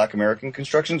Black American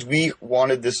constructions. We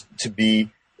wanted this to be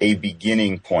a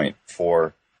beginning point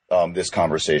for this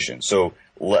conversation. So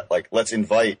let's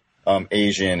invite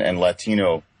Asian and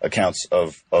Latino accounts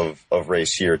of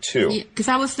race here too. Because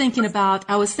I was thinking about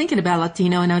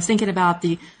Latino, and I was thinking about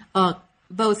the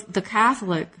both the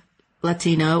Catholic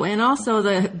Latino and also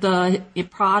the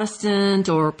Protestant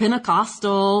or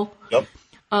Pentecostal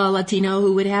Latino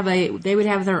who would have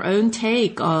their own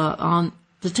take on,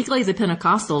 particularly the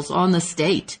Pentecostals, on the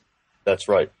state. That's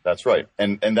right.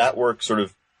 And that work sort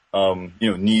of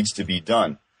needs to be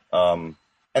done. And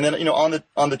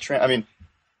then,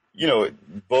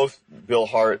 both Bill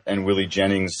Hart and Willie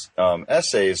Jennings'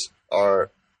 essays are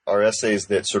essays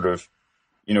that sort of,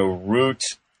 root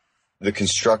the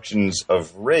constructions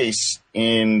of race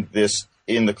in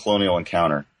the colonial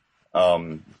encounter.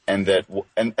 And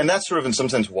that's sort of in some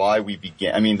sense why we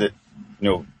began. I mean,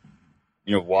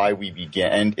 why we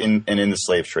began and in the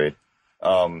slave trade.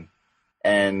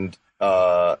 And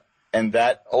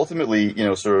that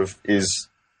ultimately, sort of is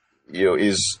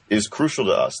crucial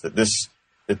to us, that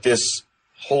this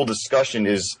whole discussion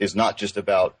is not just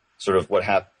about sort of what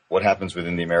happens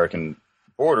within the American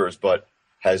borders, but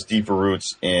has deeper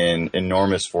roots in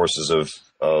enormous forces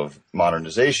of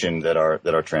modernization that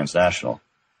are transnational.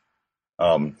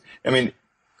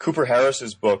 Cooper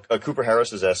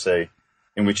Harris's essay,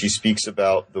 in which he speaks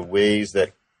about the ways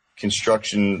that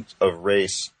constructions of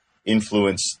race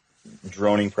influence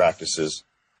droning practices,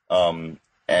 and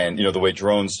the way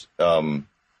drones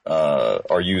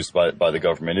are used by the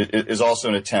government. It is also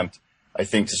an attempt, I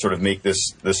think, to sort of make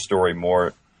this story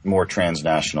more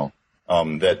transnational.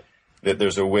 That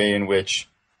there's a way in which,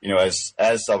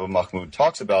 as Saba Mahmood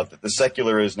talks about, that the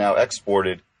secular is now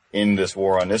exported in this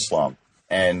war on Islam,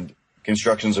 and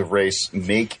constructions of race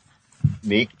make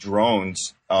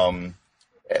drones. The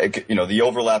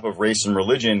overlap of race and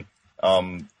religion.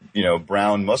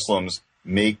 Brown Muslims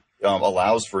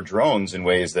allows for drones in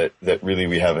ways that really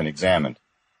we haven't examined.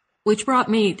 Which brought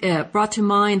to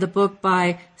mind the book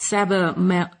by Saba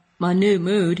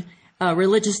Mahmood,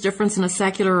 Religious Difference in a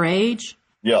Secular Age.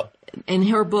 Yeah. In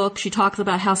her book, she talks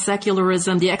about how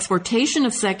secularism, the exportation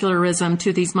of secularism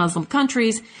to these Muslim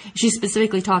countries, she's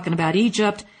specifically talking about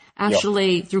Egypt,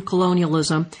 actually through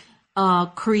colonialism,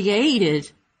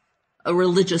 created a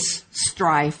religious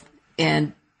strife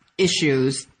and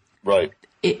issues. Right.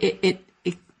 It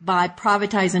by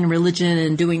privatizing religion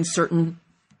and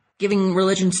giving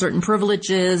religion certain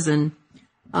privileges, and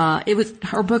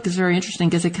her book is very interesting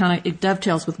because it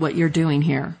dovetails with what you're doing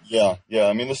here. Yeah.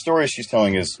 I mean, the story she's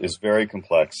telling is very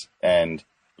complex, and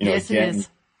yes, again, it is.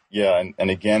 Yeah, and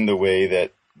again, the way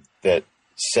that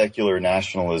secular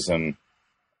nationalism,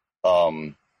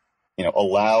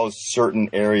 allows certain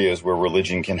areas where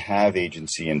religion can have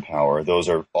agency and power. Those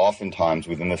are oftentimes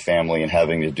within the family and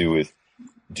having to do with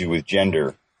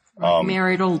gender.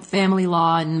 Marital family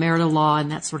law and marital law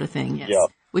and that sort of thing. Yes. Yeah.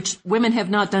 Which women have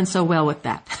not done so well with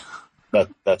that.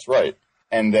 That's right.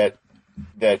 And that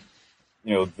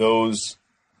those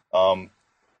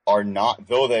are not,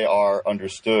 though they are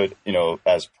understood,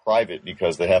 as private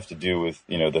because they have to do with,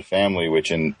 the family,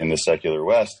 which in the secular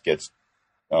West gets,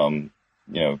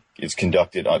 is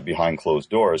conducted behind closed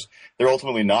doors. They're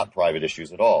ultimately not private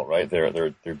issues at all, right?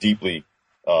 They're deeply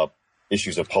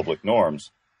issues of public norms,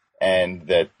 and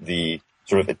that the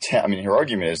sort of attempt. I mean, her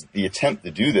argument is the attempt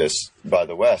to do this by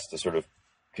the West to sort of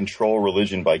control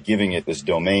religion by giving it this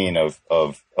domain of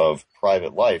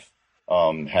private life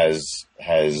has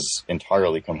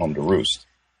entirely come home to roost.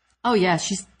 Oh yeah,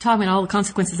 she's talking about all the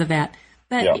consequences of that.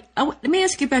 But let me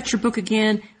ask you about your book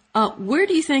again. Where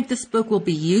do you think this book will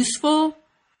be useful?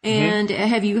 And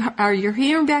are you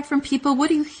hearing back from people?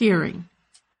 What are you hearing?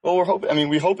 Well,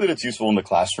 we hope that it's useful in the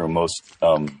classroom most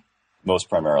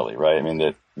primarily, right? I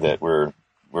mean, that we're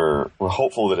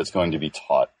hopeful that it's going to be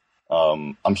taught.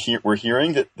 We're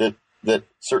hearing that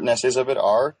certain essays of it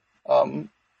are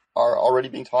already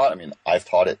being taught. I mean, I've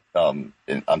taught it. I'm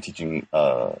teaching.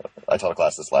 I taught a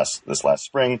class this last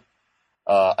spring.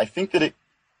 I think that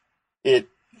it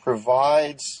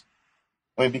provides.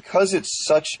 I mean, because it's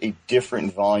such a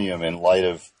different volume in light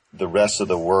of the rest of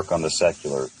the work on the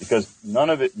secular, because none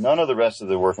of the rest of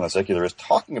the work on the secular is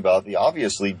talking about the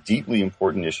obviously deeply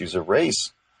important issues of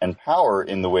race and power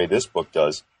in the way this book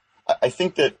does. I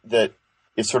think that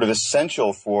it's sort of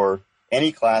essential for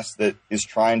any class that is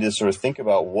trying to sort of think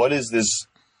about what is this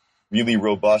really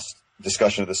robust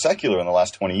discussion of the secular in the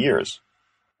last 20 years.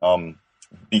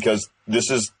 Because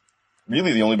this is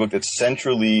really the only book that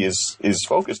centrally is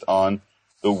focused on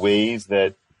the ways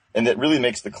that really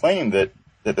makes the claim that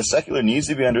the secular needs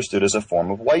to be understood as a form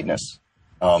of whiteness.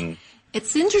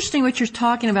 It's interesting what you're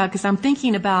talking about, because I'm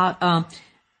thinking about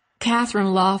Catherine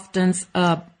Lofton's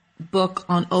book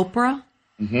on Oprah,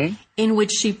 in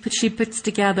which she puts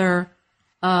together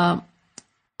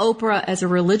Oprah as a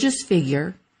religious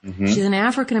figure. She's an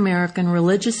African-American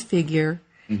religious figure.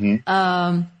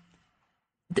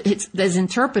 It's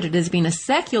interpreted as being a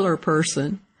secular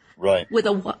person, right, with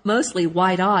a mostly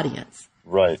white audience.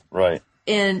 Right.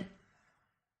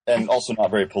 And also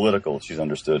not very political, she's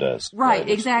understood as. Right,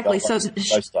 exactly. So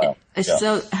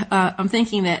I'm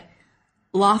thinking that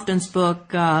Lofton's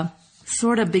book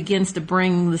sort of begins to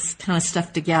bring this kind of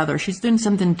stuff together. She's doing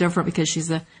something different because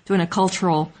she's doing a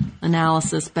cultural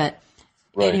analysis. But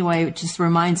anyway, it just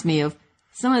reminds me of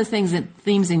some of the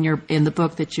themes in the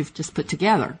book that you've just put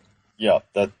together. Yeah,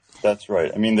 that's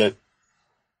right. I mean that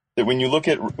when you look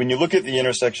at the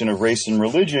intersection of race and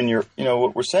religion,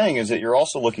 what we're saying is that you're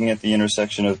also looking at the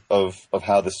intersection of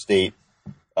how the state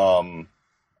of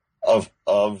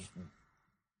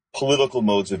political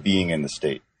modes of being in the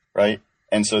state, right?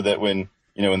 And so that when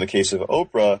in the case of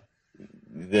Oprah,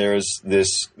 there's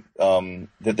this that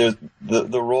there's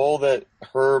the role that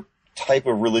her type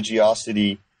of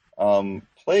religiosity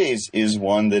plays is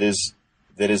one that is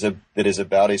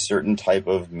about a certain type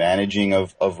of managing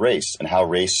of race and how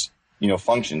race,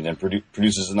 functions and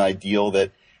produces an ideal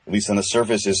that, at least on the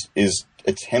surface, is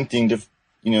attempting to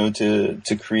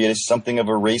create something of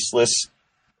a raceless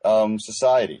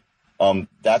society.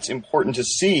 That's important to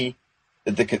see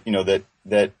that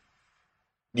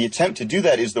the attempt to do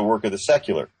that is the work of the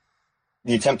secular.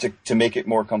 The attempt to make it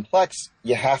more complex,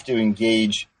 you have to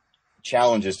engage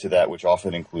challenges to that, which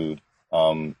often include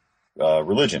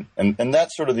religion, and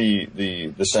that's sort of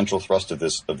the central thrust of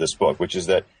this book, which is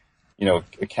that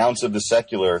accounts of the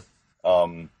secular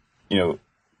can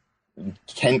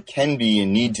be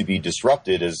and need to be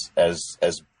disrupted as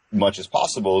much as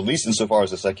possible, at least insofar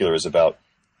as the secular is about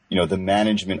the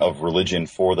management of religion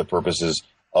for the purposes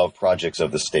of projects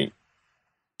of the state.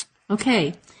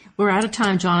 Okay, we're out of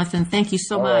time, Jonathan. Thank you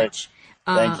so much.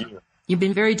 Thank you. You've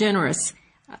been very generous.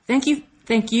 Thank you,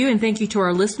 and thank you to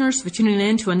our listeners for tuning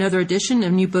in to another edition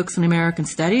of New Books in American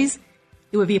Studies.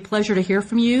 It would be a pleasure to hear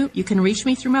from you. You can reach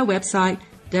me through my website,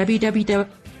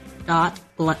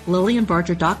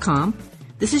 www.lillianbarger.com.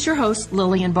 This is your host,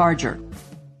 Lillian Barger.